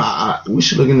that." We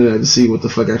should look into that to see what the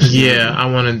fuck actually. Yeah, I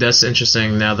wanted. That's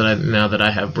interesting. Now that I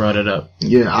have brought it up.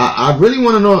 Yeah, I really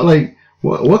want to know, like,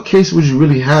 what case would you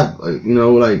really have,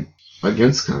 like,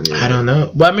 against Kanye? I don't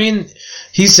know. Well,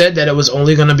 he said that it was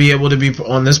only going to be able to be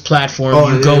on this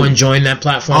platform. Go and join that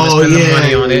platform and spend the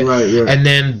money on it. Right. And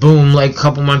then, boom, like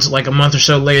a month or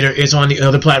so later, it's on the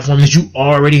other platform that you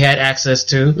already had access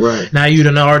to. Right. Now you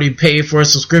done already paid for a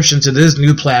subscription to this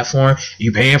new platform.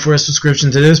 You paying for a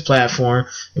subscription to this platform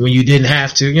when you didn't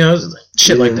have to,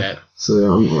 shit like that. So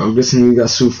I'm guessing you got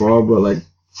sued for all but like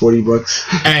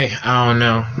 $40. Hey, I don't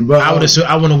know. But I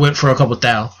would have went for a couple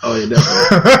 $1,000. Oh yeah,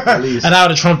 definitely. At least. And I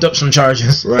would have trumped up some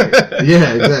charges. Right.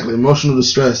 Yeah, exactly. Emotional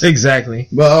distress. Exactly.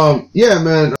 But yeah,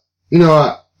 man.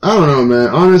 I don't know, man.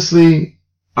 Honestly,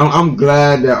 I'm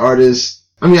glad that artists.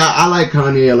 I like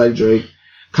Kanye. I like Drake.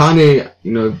 Kanye.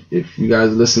 If you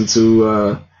guys listen to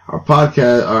our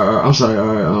podcast, our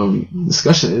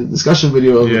discussion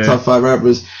video of the top 5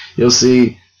 rappers, you'll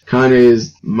see Kanye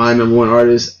is my number 1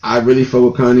 artist. I really fuck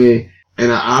with Kanye,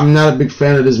 and I'm not a big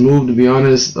fan of this move, to be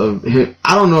honest. Of him,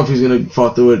 I don't know if he's gonna fall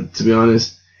through it. To be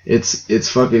honest, it's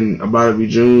fucking about to be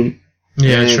June.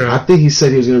 Yeah, and true. I think he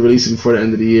said he was gonna release it before the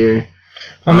end of the year.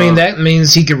 That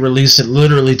means he could release it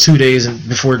literally 2 days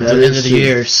before the end of the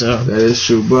year. So that is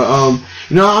true. But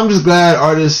I'm just glad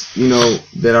artists,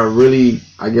 that are really,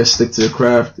 I guess, stick to the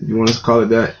craft, if you want to call it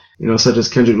that. Such as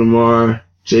Kendrick Lamar,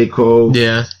 J. Cole.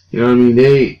 Yeah. You know what I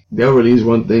mean? They'll release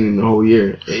one thing in the whole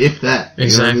year, if that.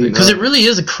 Exactly, because it really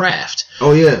is a craft.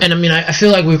 Oh yeah. And I feel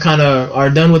like we kind of are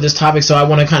done with this topic, so I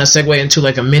want to kind of segue into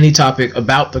like a mini topic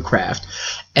about the craft.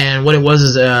 And what it was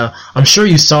is, I'm sure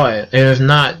you saw it. And if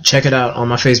not, check it out on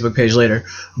my Facebook page later.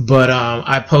 But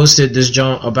I posted this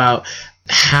joke about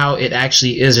how it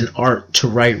actually is an art to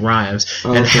write rhymes,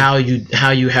 and how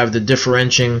you have the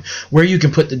differentiating, where you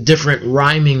can put the different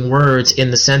rhyming words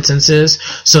in the sentences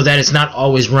so that it's not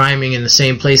always rhyming in the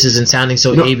same places and sounding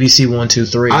so ABC 1 2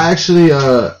 3. I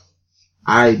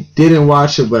I didn't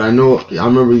watch it, but I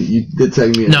remember you did tell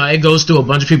me. No, it goes through a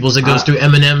bunch of people's. It goes through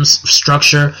Eminem's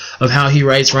structure of how he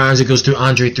writes rhymes. It goes through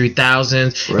Andre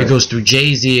 3000. Right. It goes through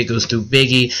Jay-Z. It goes through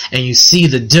Biggie, and you see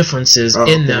the differences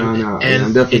in them. No. And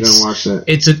I'm definitely gonna watch that.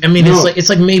 It's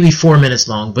like maybe 4 minutes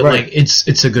long, but like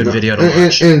it's a good video to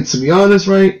watch. And to be honest,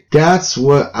 right, that's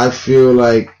what I feel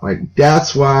like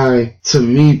that's why, to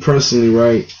me personally,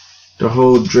 right, the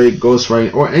whole Drake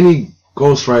ghostwriting or any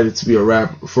ghostwriter to be a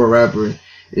rapper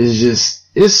is just,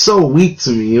 it's so weak to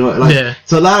me, you know. Like,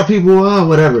 to a lot of people,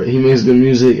 whatever, he makes good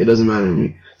music, it doesn't matter to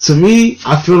me. To me,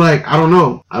 I feel like, I don't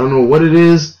know what it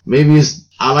is. Maybe it's,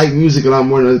 I like music a lot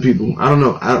more than other people. I don't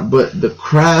know. But the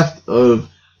craft of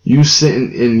you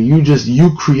sitting and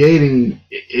you creating,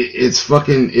 it's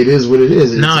fucking, it is what it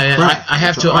is. I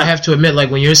have to admit,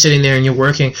 like, when you're sitting there and you're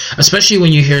working, especially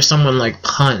when you hear someone like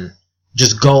Pun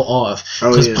just go off,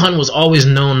 because Pun was always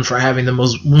known for having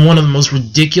one of the most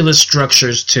ridiculous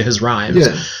structures to his rhymes,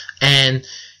 and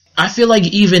I feel like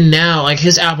even now, like,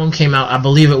 his album came out, I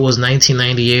believe it was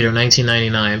 1998 or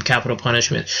 1999, Capital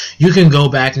Punishment. You can go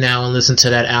back now and listen to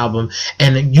that album,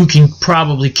 and you can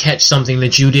probably catch something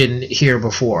that you didn't hear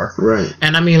before. Right.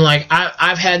 And I mean, like,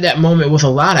 I've had that moment with a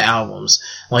lot of albums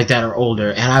like that are older,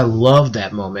 and I love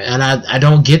that moment. And I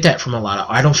don't get that from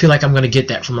I don't feel like I'm going to get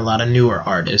that from a lot of newer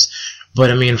artists. But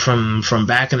I mean, from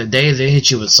back in the day, they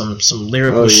hit you with some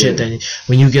lyrical shit. That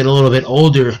when you get a little bit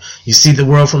older, you see the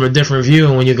world from a different view,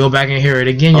 and when you go back and hear it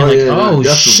again, you're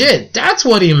shit, that's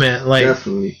what he meant. Like,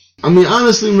 definitely. I mean,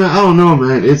 honestly, man, I don't know,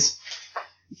 man.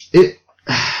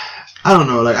 I don't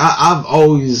know. Like,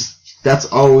 that's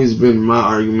always been my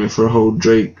argument for the whole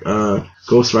Drake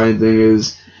ghostwriting thing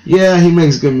is, yeah, he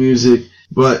makes good music,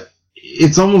 but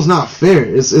it's almost not fair.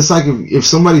 It's like if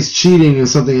somebody's cheating in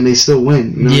something and they still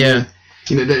win. You know what I mean?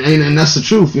 You know, and that's the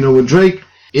truth. You know, with Drake,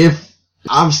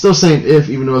 I'm still saying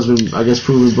even though it's been, I guess,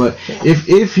 proven, but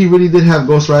if he really did have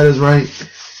ghostwriters, right,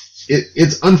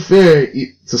 it's unfair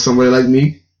to somebody like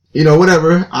me. You know,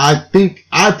 whatever. I think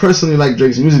I personally like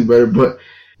Drake's music better, but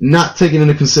not taking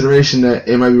into consideration that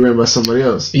it might be written by somebody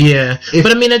else. Yeah.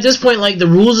 But I mean, at this point, like, the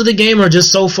rules of the game are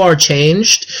just so far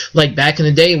changed. Like, back in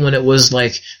the day when it was,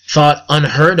 like, thought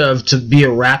unheard of to be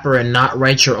a rapper and not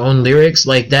write your own lyrics,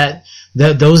 like,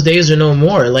 those days are no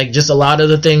more. Like, just a lot of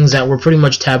the things that were pretty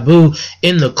much taboo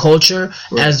in the culture,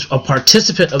 as a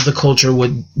participant of the culture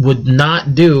would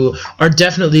not do, are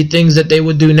definitely things that they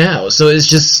would do now. So it's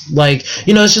just like,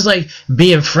 you know, it's just like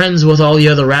being friends with all the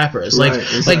other rappers. Like,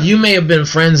 like, you may have been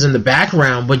friends in the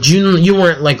background, but you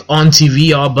weren't like on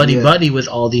TV all buddy with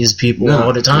all these people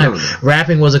all the time.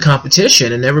 Rapping was a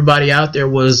competition, and everybody out there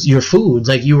was your food.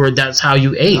 Like, that's how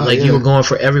you ate. You were going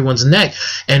for everyone's neck,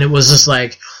 and it was just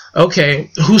like, okay,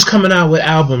 who's coming out with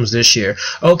albums this year?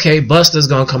 Okay, Busta's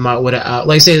gonna come out with an album.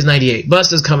 Like, say it's 98.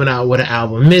 Busta's coming out with an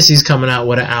album. Missy's coming out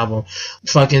with an album.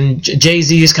 Fucking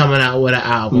Jay-Z's coming out with an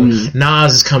album.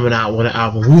 Nas is coming out with an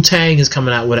album. Wu-Tang is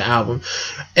coming out with an album.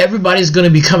 Everybody's gonna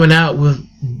be coming out with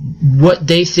what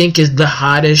they think is the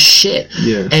hottest shit.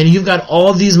 Yeah. And you've got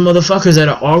all these motherfuckers that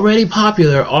are already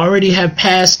popular, already have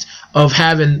passed of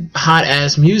having hot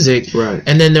ass music, right?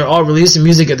 And then they're all releasing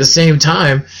music at the same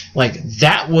time. Like,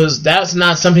 that's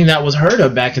not something that was heard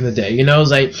of back in the day, you know.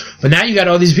 It's like, but now you got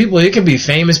all these people. It could be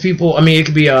famous people. I mean, it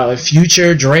could be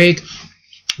Future, Drake,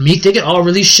 Meek. They could all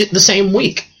release shit the same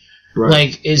week. Right.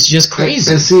 Like, it's just crazy.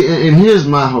 And see, and here's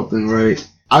my whole thing, right?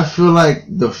 I feel like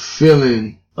the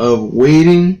feeling of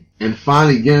waiting and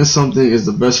finally getting something is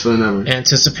the best feeling ever.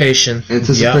 Anticipation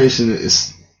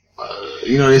is.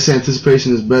 You know, they say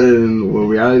anticipation is better than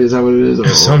reality. Is that what it is? Or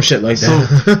some shit like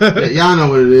that. Y'all know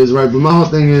what it is, right? But my whole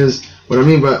thing is, what I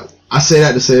mean, but I say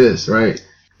that to say this, right?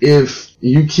 If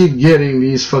you keep getting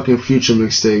these fucking Future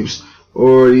mixtapes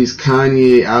or these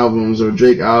Kanye albums or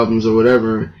Drake albums or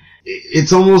whatever,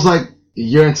 it's almost like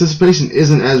your anticipation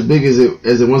isn't as big as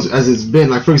it's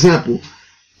been. Like, for example,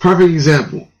 perfect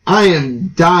example. I am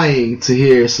dying to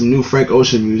hear some new Frank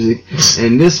Ocean music,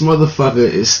 and this motherfucker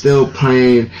is still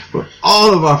playing with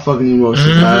all of our fucking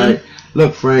emotions, alright?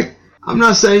 Look, Frank, I'm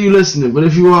not saying you listening, but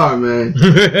if you are, man,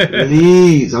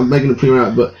 please, I'm making a plea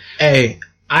out, but... Hey,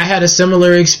 I had a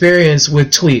similar experience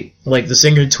with Tweet, like the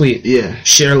singer Tweet. Yeah.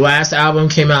 Her last album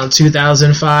came out in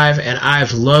 2005, and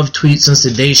I've loved Tweet since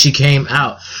the day she came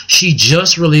out. She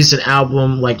just released an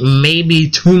album like maybe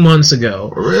 2 months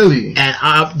ago. Really? And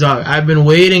I've been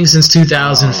waiting since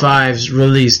 2005's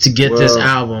release to get this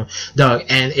album, dog,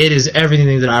 and it is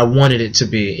everything that I wanted it to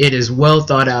be. It is well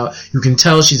thought out. You can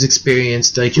tell she's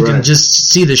experienced. Like, you can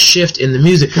just see the shift in the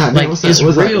music. God, like, it's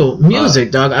real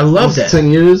music, dog. I love that.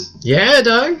 10 years? Yeah,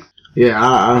 dog. Yeah,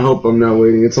 I hope I'm not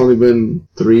waiting. It's only been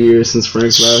 3 years since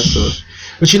Frank's last,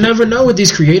 so But you never know with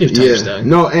these creative types, though.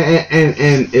 No,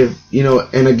 and if, you know,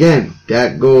 and again,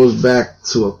 that goes back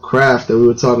to a craft that we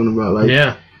were talking about.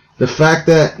 Like, the fact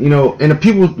that, you know, and the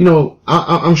people, you know,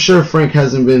 I'm sure Frank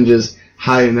hasn't been just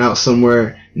hiding out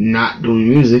somewhere not doing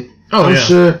music. Oh,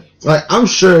 I'm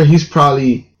sure he's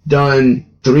probably done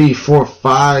 3, 4,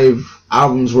 5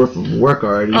 albums worth of work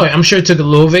already. Oh, I'm sure he took a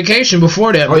little vacation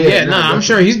before that. But I'm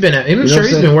sure he's been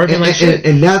been working like shit.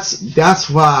 And that's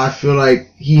why I feel like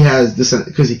he has this,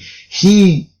 because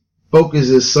he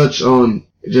focuses such on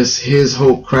just his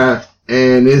whole craft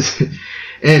and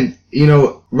you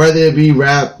know, whether it be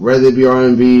rap, whether it be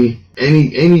R&B,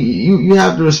 you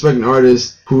have to respect an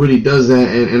artist who really does that,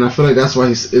 and I feel like that's why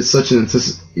it's such an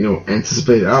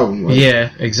anticipated album. Like,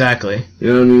 yeah, exactly. You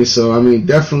know what I mean? So I mean,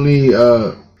 definitely.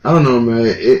 I don't know, man.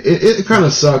 It kind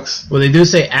of sucks. Well, they do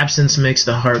say absence makes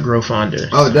the heart grow fonder.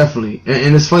 Oh, definitely.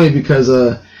 And it's funny because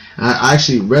I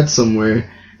actually read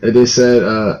somewhere that they said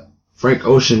Frank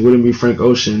Ocean wouldn't be Frank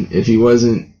Ocean if he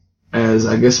wasn't as,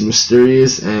 I guess,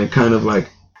 mysterious and kind of like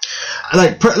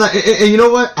and you know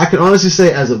what? I can honestly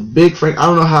say, as a big Frank, I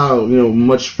don't know how, you know,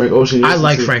 much Frank Ocean is. I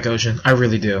like Frank Ocean. I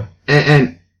really do.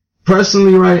 And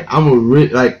personally, right,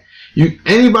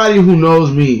 anybody who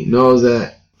knows me knows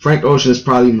that Frank Ocean is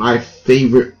probably my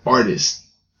favorite artist.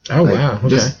 Oh, wow.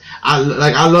 Okay.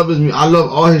 I love his music. I love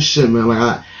all his shit, man.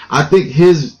 Like, I think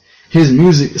his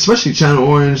music, especially Channel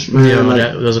Orange, man. Yeah,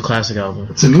 that was a classic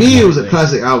album. To me, it was a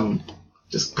classic album.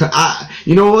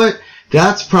 You know what?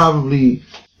 That's probably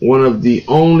one of the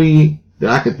only that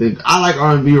I could think. I like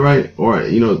R&B, right? Or,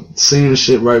 you know, singing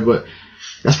shit, right? But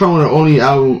that's probably one of the only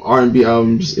R&B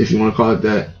albums, if you want to call it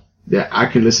that I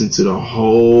can listen to the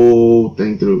whole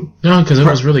thing through. No, because it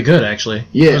was really good, actually.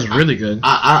 Yeah. It was really good.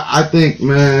 I think,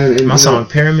 man. My song,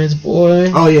 Pyramids,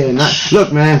 boy. Oh, yeah.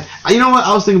 Look, man. You know what?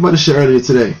 I was thinking about this shit earlier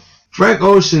today. Frank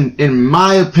Ocean, in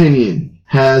my opinion,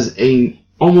 has a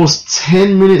almost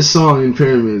 10-minute song in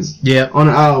Pyramids. Yeah. On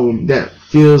an album that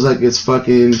feels like it's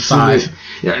fucking 5.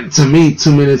 Yeah, to me,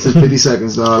 2 minutes and 50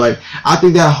 seconds, dog. Like, I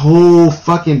think that whole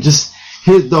fucking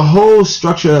the whole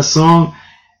structure of that song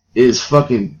is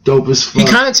fucking dope as fuck. He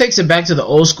kind of takes it back to the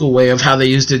old school way of how they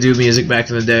used to do music back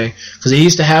in the day. Because they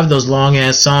used to have those long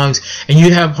ass songs, and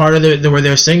you'd have part of it where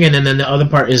they're singing, and then the other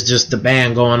part is just the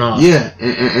band going off. Yeah,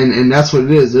 and that's what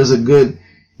it is. There's a good,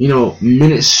 you know,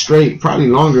 minute straight, probably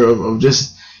longer, of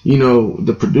just, you know,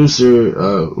 the producer,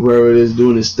 whoever it is,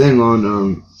 doing his thing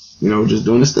on, you know, just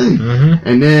doing his thing. Mm-hmm.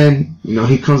 And then, you know,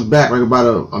 he comes back like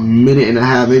about a minute and a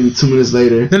half, maybe 2 minutes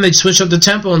later. Then they switch up the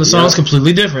tempo and the song's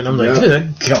completely different. I'm like,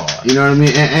 good God. You know what I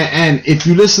mean? And if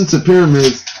you listen to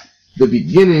Pyramids, the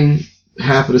beginning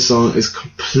half of the song is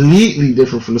completely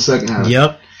different from the second half.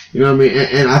 Yep. You know what I mean?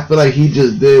 And I feel like he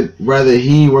just did, rather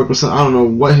he worked with some, I don't know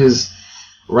what his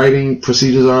writing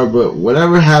procedures are, but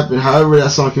whatever happened, however that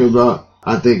song came about,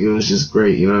 I think it was just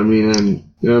great. You know what I mean? And,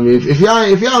 you know what I mean? If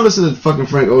y'all listen to fucking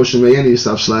Frank Ocean, man, y'all need to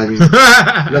stop slagging.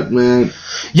 Look, man.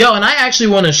 Yo, and I actually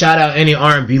want to shout out any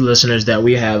R&B listeners that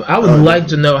we have. I would like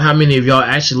to know how many of y'all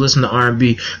actually listen to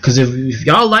R&B, because if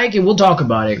y'all like it, we'll talk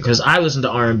about it, because I listen to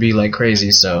R&B like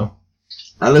crazy, so.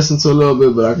 I listen to a little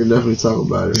bit, but I can definitely talk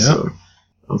about it, so.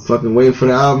 I'm fucking waiting for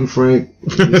the album, Frank.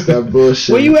 That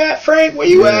bullshit. Where you at, Frank? Where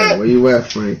you at? Where you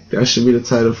at, Frank? That should be the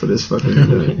title for this fucking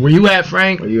thing. Where you at,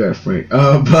 Frank? Where you at, Frank?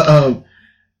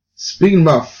 Speaking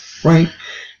about Frank,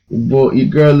 boy, your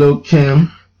girl Lil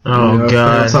Kim. Oh,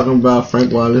 God. I'm talking about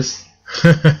Frank Wallace.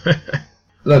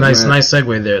 Look, nice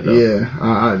segue there, though. Yeah,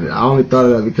 I only thought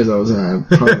of that because I was high. I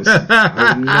promise.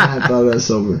 I would not have thought of that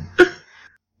sober.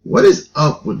 What is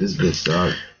up with this bitch,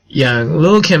 dog? Yeah,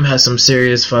 Lil Kim has some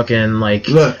serious fucking, like,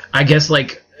 I guess,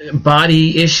 like,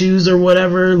 body issues or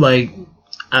whatever, like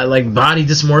body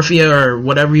dysmorphia or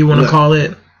whatever you want to call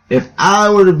it. If I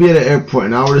were to be at an airport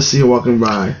and I were to see her walking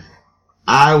by,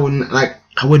 I wouldn't, like...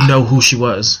 I wouldn't know who she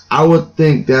was. I would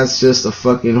think that's just a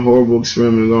fucking horrible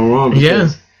experiment going wrong. Yeah.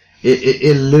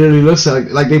 It literally looks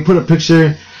like they put a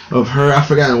picture of her, I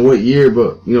forgot in what year,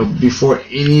 but, you know, before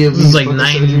any of these... It was like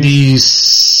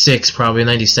 96, probably,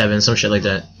 97, some shit like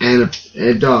that.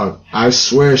 And dog, I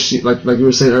swear she, like you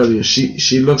were saying earlier,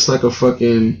 she looks like a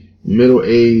fucking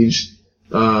middle-aged,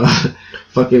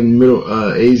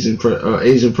 Asian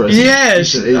person. Yeah,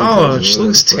 she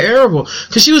looks terrible.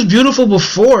 Because she was beautiful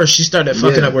before she started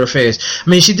fucking up with her face. I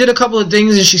mean, she did a couple of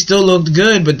things and she still looked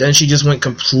good, but then she just went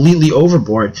completely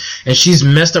overboard. And she's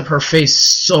messed up her face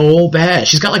so bad.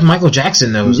 She's got like Michael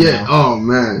Jackson nose now. Oh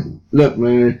man. Look,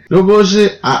 man. No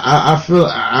bullshit. I feel,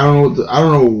 I don't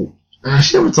know. Has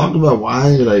she ever talked about why?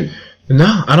 Like,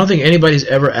 No, I don't think anybody's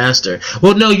ever asked her.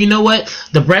 Well, no, you know what?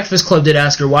 The Breakfast Club did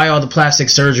ask her why all the plastic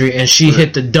surgery, and she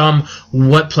hit the dumb,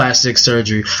 what plastic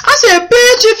surgery? I said,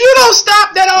 bitch, if you don't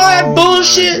stop all that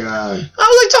bullshit. I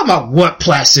was like, talking about what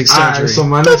plastic surgery? Right, so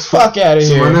fuck out of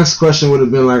here. So my next question would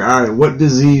have been like, all right, what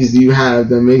disease do you have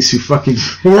that makes you fucking...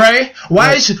 Right?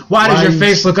 Why does your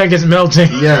face look like it's melting?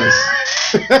 Yes.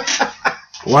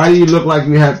 Why do you look like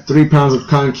you have 3 pounds of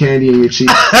cotton candy in your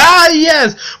cheeks?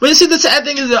 Yes. But you see, the sad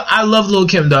thing is that I love Lil'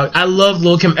 Kim, dog. I love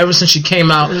Lil' Kim ever since she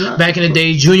came out back in the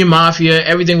day. Junior Mafia,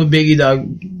 everything with Biggie, dog.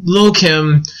 Lil'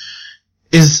 Kim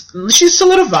she's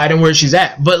solidified in where she's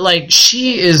at. But, like,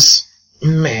 she just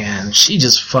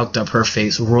fucked up her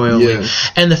face royally. Yeah.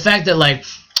 And the fact that, like,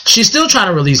 she's still trying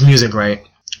to release music, right?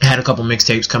 Had a couple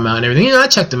mixtapes come out and everything. You know, I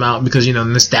checked them out because, you know,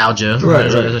 nostalgia.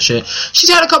 Right. Shit. She's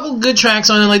had a couple good tracks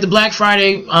on it, like the Black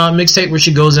Friday mixtape where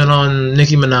she goes in on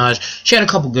Nicki Minaj. She had a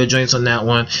couple good joints on that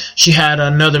one. She had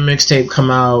another mixtape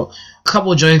come out, a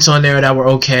couple of joints on there that were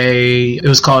okay. It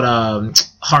was called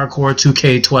Hardcore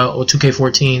 2K12 or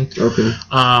 2K14. Okay.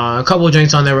 A couple of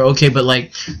joints on there were okay, but,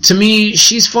 like, to me,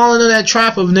 she's fallen into that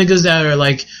trap of niggas that are,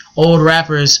 like, old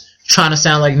rappers trying to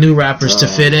sound like new rappers to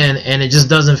fit in, and it just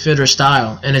doesn't fit her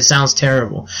style, and it sounds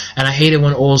terrible. And I hate it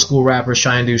when old school rappers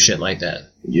try and do shit like that.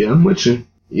 Yeah, I'm with you.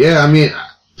 Yeah, I mean,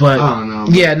 but I don't know.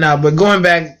 Yeah, no, but going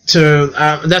back to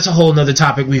that's a whole nother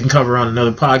topic we can cover on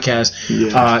another podcast.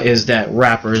 Yeah. Is that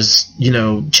rappers, you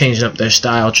know, changing up their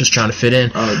style, just trying to fit in.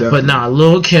 But nah,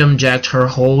 Lil' Kim jacked her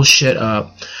whole shit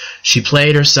up. She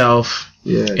played herself.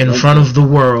 Yeah, in front of the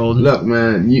world. Look,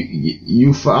 man,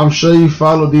 you I'm sure you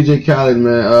follow DJ Khaled,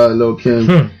 man. Lil'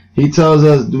 Kim. He tells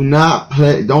us,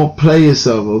 don't play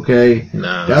yourself, okay?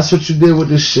 Nah. That's what you did with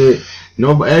this shit.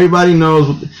 Everybody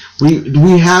knows.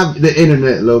 We have the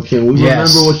internet, Lil' Kim. We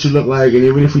remember what you look like, and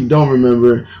even if we don't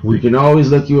remember, we can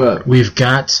always look you up. We've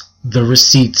got the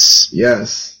receipts.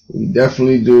 Yes, we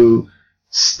definitely do.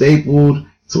 Stapled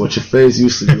to what your face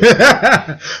used to be.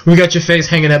 We got your face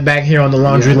hanging up back here on the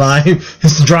laundry line.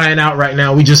 It's drying out right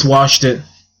now. We just washed it.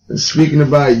 And speaking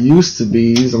about used to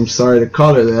be's, I'm sorry to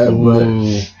call it that, but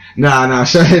nah.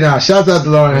 Shout out to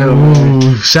Lauryn Hill.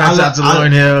 Man. Shout out to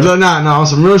Lauryn Hill. No, on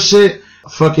some real shit.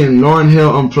 Fucking Lauryn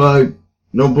Hill Unplugged.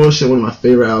 No bullshit. One of my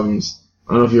favorite albums.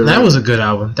 I don't know if you're. That was a good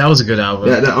album.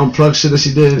 Yeah, that Unplugged shit that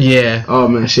she did. Yeah. Oh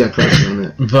man, she had pressure on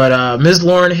it. But Ms.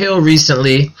 Lauryn Hill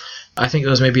recently, I think it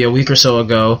was maybe a week or so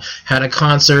ago, had a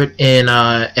concert in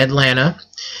Atlanta,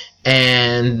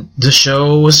 and the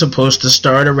show was supposed to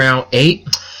start around 8,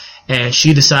 and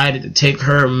she decided to take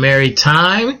her merry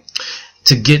time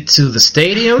to get to the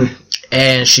stadium,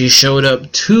 and she showed up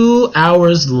 2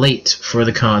 hours late for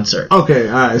the concert. Okay,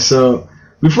 alright, so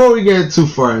before we get too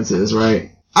far into this,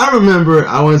 right, I remember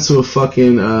I went to a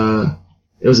fucking,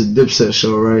 it was a Dipset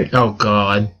show, right? Oh,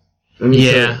 God.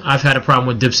 Yeah, I've had a problem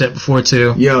with Dipset before,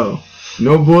 too. Yo,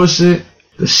 no bullshit.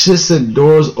 The shit said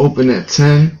doors open at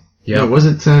 10. Yeah. No, was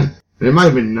it 10? It might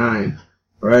have been 9.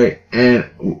 Right? And,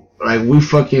 like,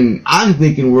 I'm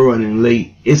thinking we're running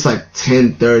late. It's like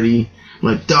 10:30. I'm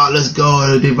like, dog, let's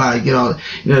go. They about to get all,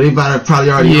 they about to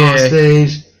probably already on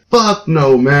stage. Fuck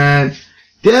no, man.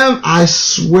 Them, I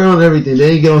swear on everything,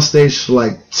 they didn't get on stage for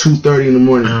like 2:30 in the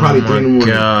morning, probably 3 in the morning.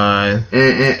 God.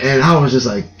 And I was just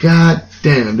like, God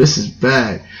damn, this is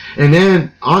bad. And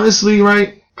then, honestly,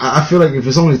 right, I feel like if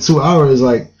it's only 2 hours,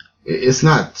 like, it's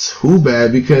not too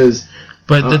bad because...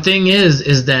 But the thing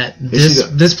is that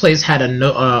this place had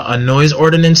a noise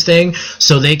ordinance thing,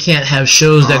 so they can't have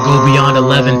shows that go beyond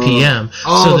 11 p.m.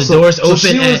 So the doors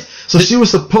open at... So she was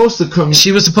supposed to come...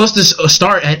 She was supposed to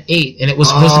start at 8, and it was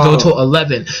supposed to go till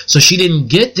 11. So she didn't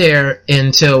get there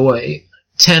until, what,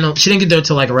 10... She didn't get there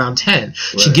till, like, around 10. Right.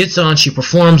 She gets on, she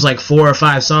performs, like, 4 or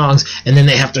 5 songs, and then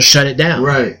they have to shut it down.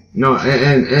 Right. No,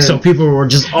 and so people were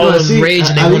just all enraged,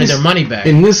 and they wanted their money back.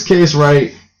 In this case,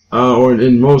 right, or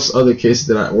in most other cases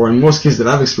in most cases that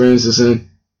I've experienced this in,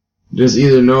 there's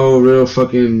either no real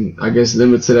fucking, I guess,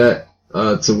 limit to that,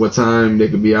 to what time they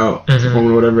could be out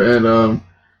performing or whatever, and,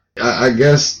 I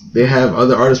guess they have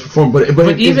other artists perform, but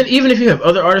even if you have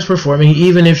other artists performing,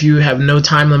 even if you have no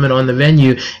time limit on the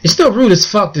venue, it's still rude as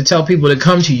fuck to tell people to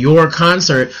come to your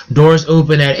concert. Doors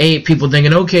open at 8. People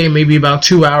thinking, okay, maybe about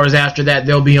 2 hours after that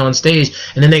they'll be on stage,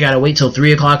 and then they gotta wait till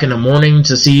 3 o'clock in the morning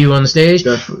to see you on the stage.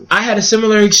 Definitely. I had a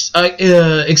similar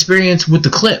experience with the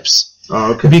Clips.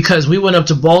 Oh, okay. Because we went up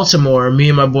to Baltimore, me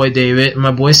and my boy David and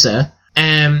my boy Seth.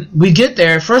 And we get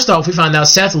there, first off, we found out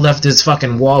Seth left his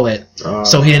fucking wallet,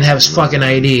 so he didn't have his fucking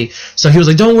ID. So he was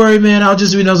like, don't worry, man, I'll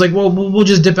just, I was like, well, we'll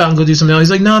just dip out and go do something else.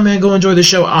 He's like, nah, man, go enjoy the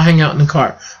show, I'll hang out in the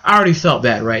car. I already felt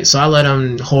that, right? So I let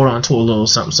him hold on to a little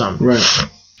something. Right.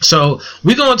 So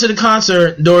we go into the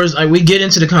concert doors. Like, we get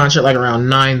into the concert like around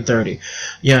 9:30.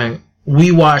 Yeah,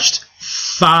 we watched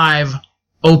 5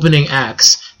 opening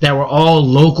acts that were all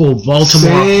local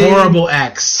Baltimore horrible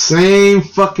acts. Same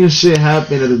fucking shit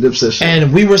happened at the Dipset show.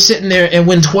 And we were sitting there, and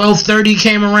when 12:30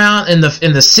 came around and the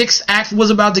 6th act was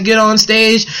about to get on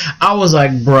stage, I was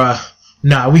like, bruh,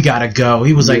 nah, we gotta go.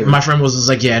 He was like, my friend was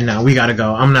like, yeah, no, we gotta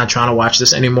go. I'm not trying to watch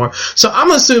this anymore. So I'm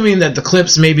assuming that the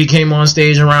Clips maybe came on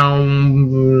stage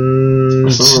around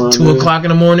 2 o'clock in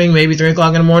the morning, maybe 3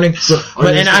 o'clock in the morning. So,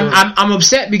 I'm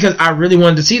upset because I really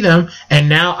wanted to see them, and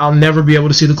now I'll never be able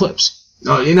to see the Clips.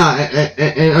 Oh, you know,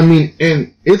 and I mean,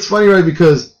 and it's funny, right?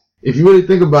 Because if you really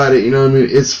think about it, you know what I mean?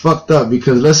 It's fucked up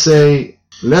because let's say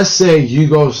you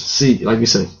go see, like you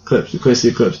said, Clips. You couldn't see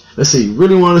the Clips. Let's say you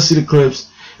really want to see the Clips,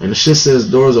 and the shit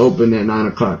says doors open at 9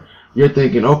 o'clock. You're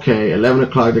thinking, okay, 11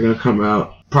 o'clock they're gonna come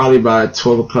out. Probably by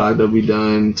 12 o'clock they'll be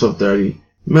done. 12:30.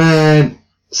 Man.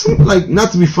 Like,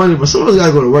 not to be funny, but some of us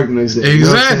gotta go to work the next day.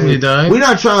 Exactly, dog. We're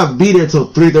not trying to be there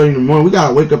till 3:30 in the morning. We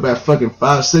gotta wake up at fucking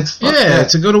 5, 6. Yeah,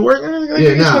 to go to work.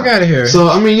 Get the fuck out of here. So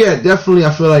I mean, yeah, definitely.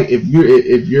 I feel like if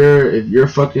you're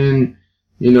fucking,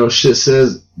 you know, shit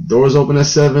says doors open at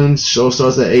 7, show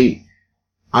starts at 8.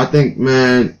 I think,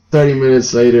 man, 30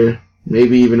 minutes later,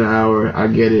 maybe even an hour, I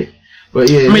get it. But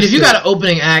yeah, I mean, if you got an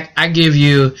opening act, I give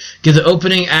the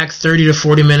opening act 30 to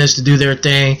 40 minutes to do their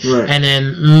thing, right. And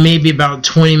then maybe about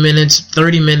 20 minutes,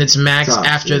 30 minutes max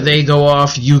after they go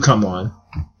off, you come on.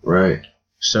 Right.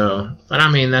 So, but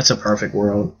I mean, that's a perfect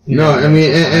world. I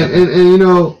mean, and you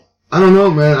know, I don't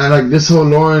know, man. I like this whole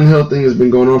Lauryn Hill thing has been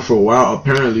going on for a while,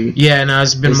 apparently. Yeah, no,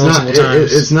 it's been multiple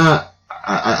times. It's not.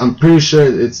 I'm pretty sure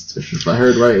it's, if I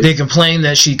heard right. They complain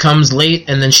that she comes late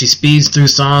and then she speeds through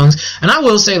songs. And I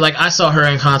will say, like, I saw her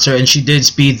in concert and she did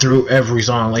speed through every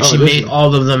song. Like, she made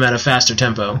all of them at a faster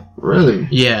tempo. Really?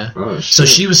 Yeah. Oh, shit. So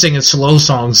she was singing slow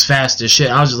songs fast as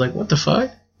shit. I was just like, what the fuck?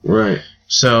 Right.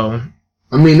 So.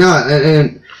 I mean,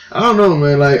 and I don't know,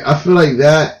 man. Like, I feel like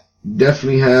that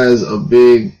definitely has a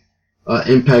big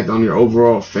impact on your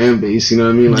overall fan base, you know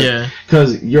what I mean? Like, yeah.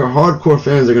 Because your hardcore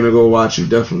fans are gonna go watch you,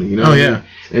 definitely, you know what I mean?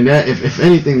 And that, if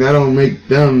anything, that'll make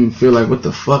them feel like, what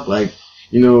the fuck, like,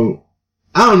 you know,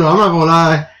 I don't know, I'm not gonna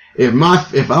lie,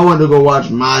 if I wanted to go watch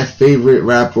my favorite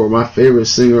rapper or my favorite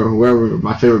singer or whoever,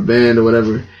 my favorite band or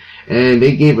whatever, and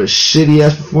they gave a shitty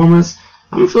ass performance,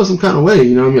 I'm gonna feel some kind of way,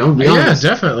 you know what I mean? I'm gonna be honest. Yeah,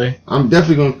 definitely. I'm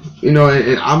definitely gonna, you know,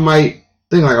 and I might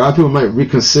think, like, a lot of people might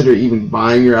reconsider even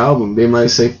buying your album. They might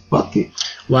say, fuck it.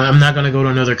 Well, I'm not going to go to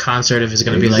another concert if it's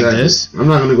going to be like this. I'm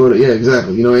not going to go to, yeah,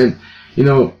 exactly. You know, and, you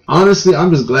know, honestly,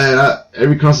 I'm just glad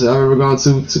every concert I've ever gone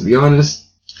to be honest,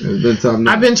 has been top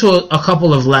notch. I've been to a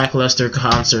couple of lackluster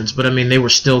concerts, but I mean, they were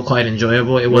still quite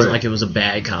enjoyable. It wasn't like it was a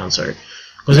bad concert.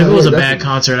 Because if it was a bad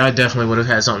concert, I definitely would have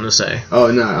had something to say. Oh,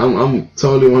 no, I'm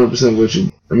totally 100% with you.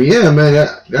 I mean, yeah, man,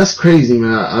 that's crazy,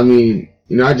 man. I mean,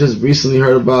 you know, I just recently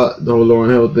heard about the whole Lauryn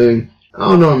Hill thing. I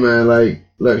don't know, man. Like,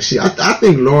 look, I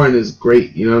think Lauryn is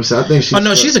great. You know what I'm saying? I think she's. Oh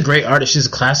no, she's a great artist. She's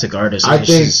a classic artist. I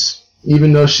think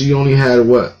even though she only had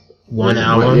one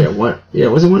album.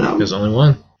 Was it one album? There's only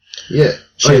one. Yeah,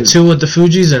 she had 2 with the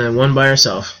Fugees and then 1 by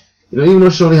herself. You know, even though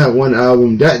she only had 1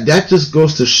 album, that just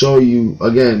goes to show you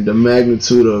again the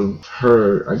magnitude of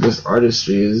her, I guess,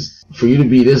 artistry is. For you to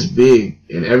be this big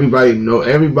and everybody,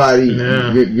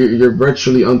 you're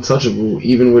virtually untouchable,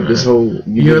 even with this whole.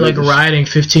 You're like riding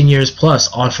 15 years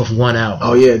plus off of 1 album.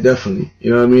 Oh yeah, definitely.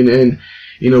 You know what I mean? And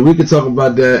you know, we could talk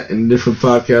about that in different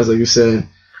podcasts, like you said.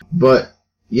 But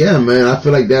yeah, man, I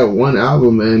feel like that 1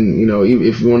 album, and you know,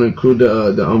 if you want to include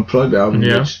the Unplugged album,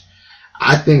 which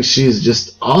I think she's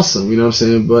just awesome. You know what I'm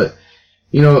saying? But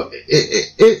you know,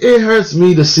 it hurts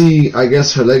me to see, I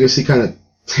guess, her legacy kind of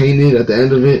tainted at the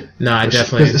end of it. No, I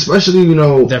definitely, especially, you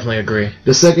know, definitely agree.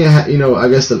 The second, you know, I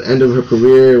guess the end of her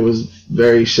career was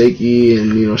very shaky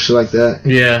and, you know, shit like that.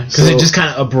 Yeah, because it just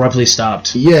kind of abruptly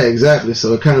stopped. Yeah, exactly.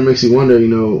 So it kind of makes you wonder, you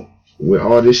know, with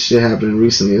all this shit happening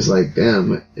recently, it's like,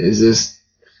 damn, is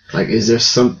there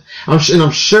some?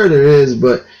 I'm sure there is,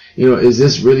 but you know, is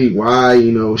this really why,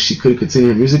 you know, she couldn't continue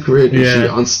her music career? Because she's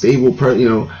an unstable you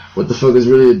know, what the fuck is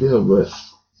really the deal? But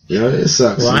yeah, it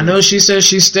sucks. Well, I know she says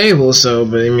she's stable,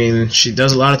 but I mean, she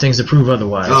does a lot of things to prove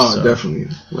otherwise. Oh, so.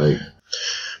 Definitely.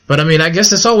 But I mean, I guess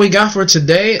that's all we got for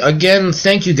today. Again,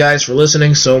 thank you guys for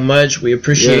listening so much. We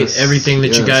appreciate everything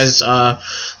that you guys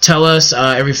tell us,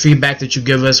 every feedback that you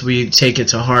give us. We take it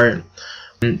to heart.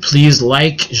 And please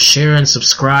like, share, and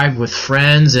subscribe with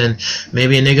friends and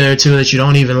maybe a nigga or two that you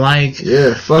don't even like.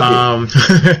 Yeah, fuck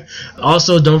it.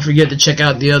 Also, don't forget to check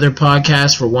out the other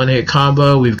podcasts for One Hit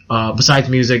Combo. We've besides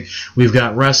music, we've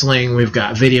got wrestling, we've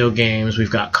got video games, we've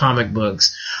got comic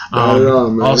books.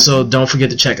 Also, don't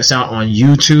forget to check us out on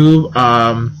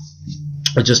YouTube.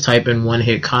 Or just type in One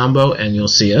Hit Combo and you'll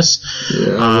see us.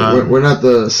 Yeah, we're not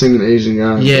the singing Asian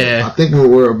guys. Yeah, I think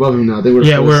we're above him now. I think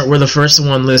we're the first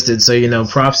one listed. So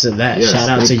props to that. Yes, shout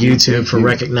out to YouTube for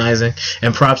recognizing,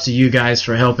 and props to you guys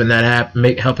for helping that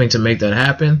helping to make that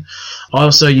happen.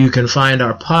 Also, you can find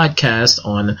our podcast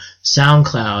on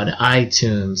SoundCloud,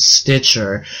 iTunes,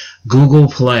 Stitcher, Google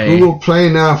Play. Google Play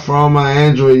now for all my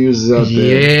Android users out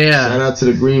there. Yeah. Shout out to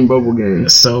the Green Bubble Gang.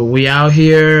 So we out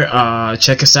here.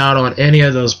 Check us out on any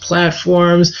of those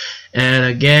platforms. And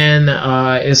again,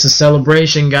 it's a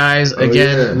celebration, guys.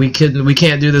 Again, we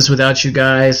can't do this without you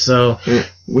guys. So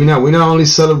we not only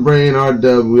celebrating our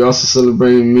dub, we also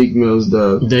celebrating Meek Mill's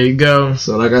dub. There you go.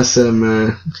 So like I said,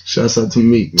 man, shouts out to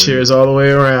Meek. Man. Cheers all the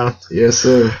way around. Yes,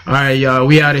 sir. All right, y'all.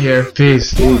 We out of here.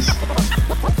 Peace.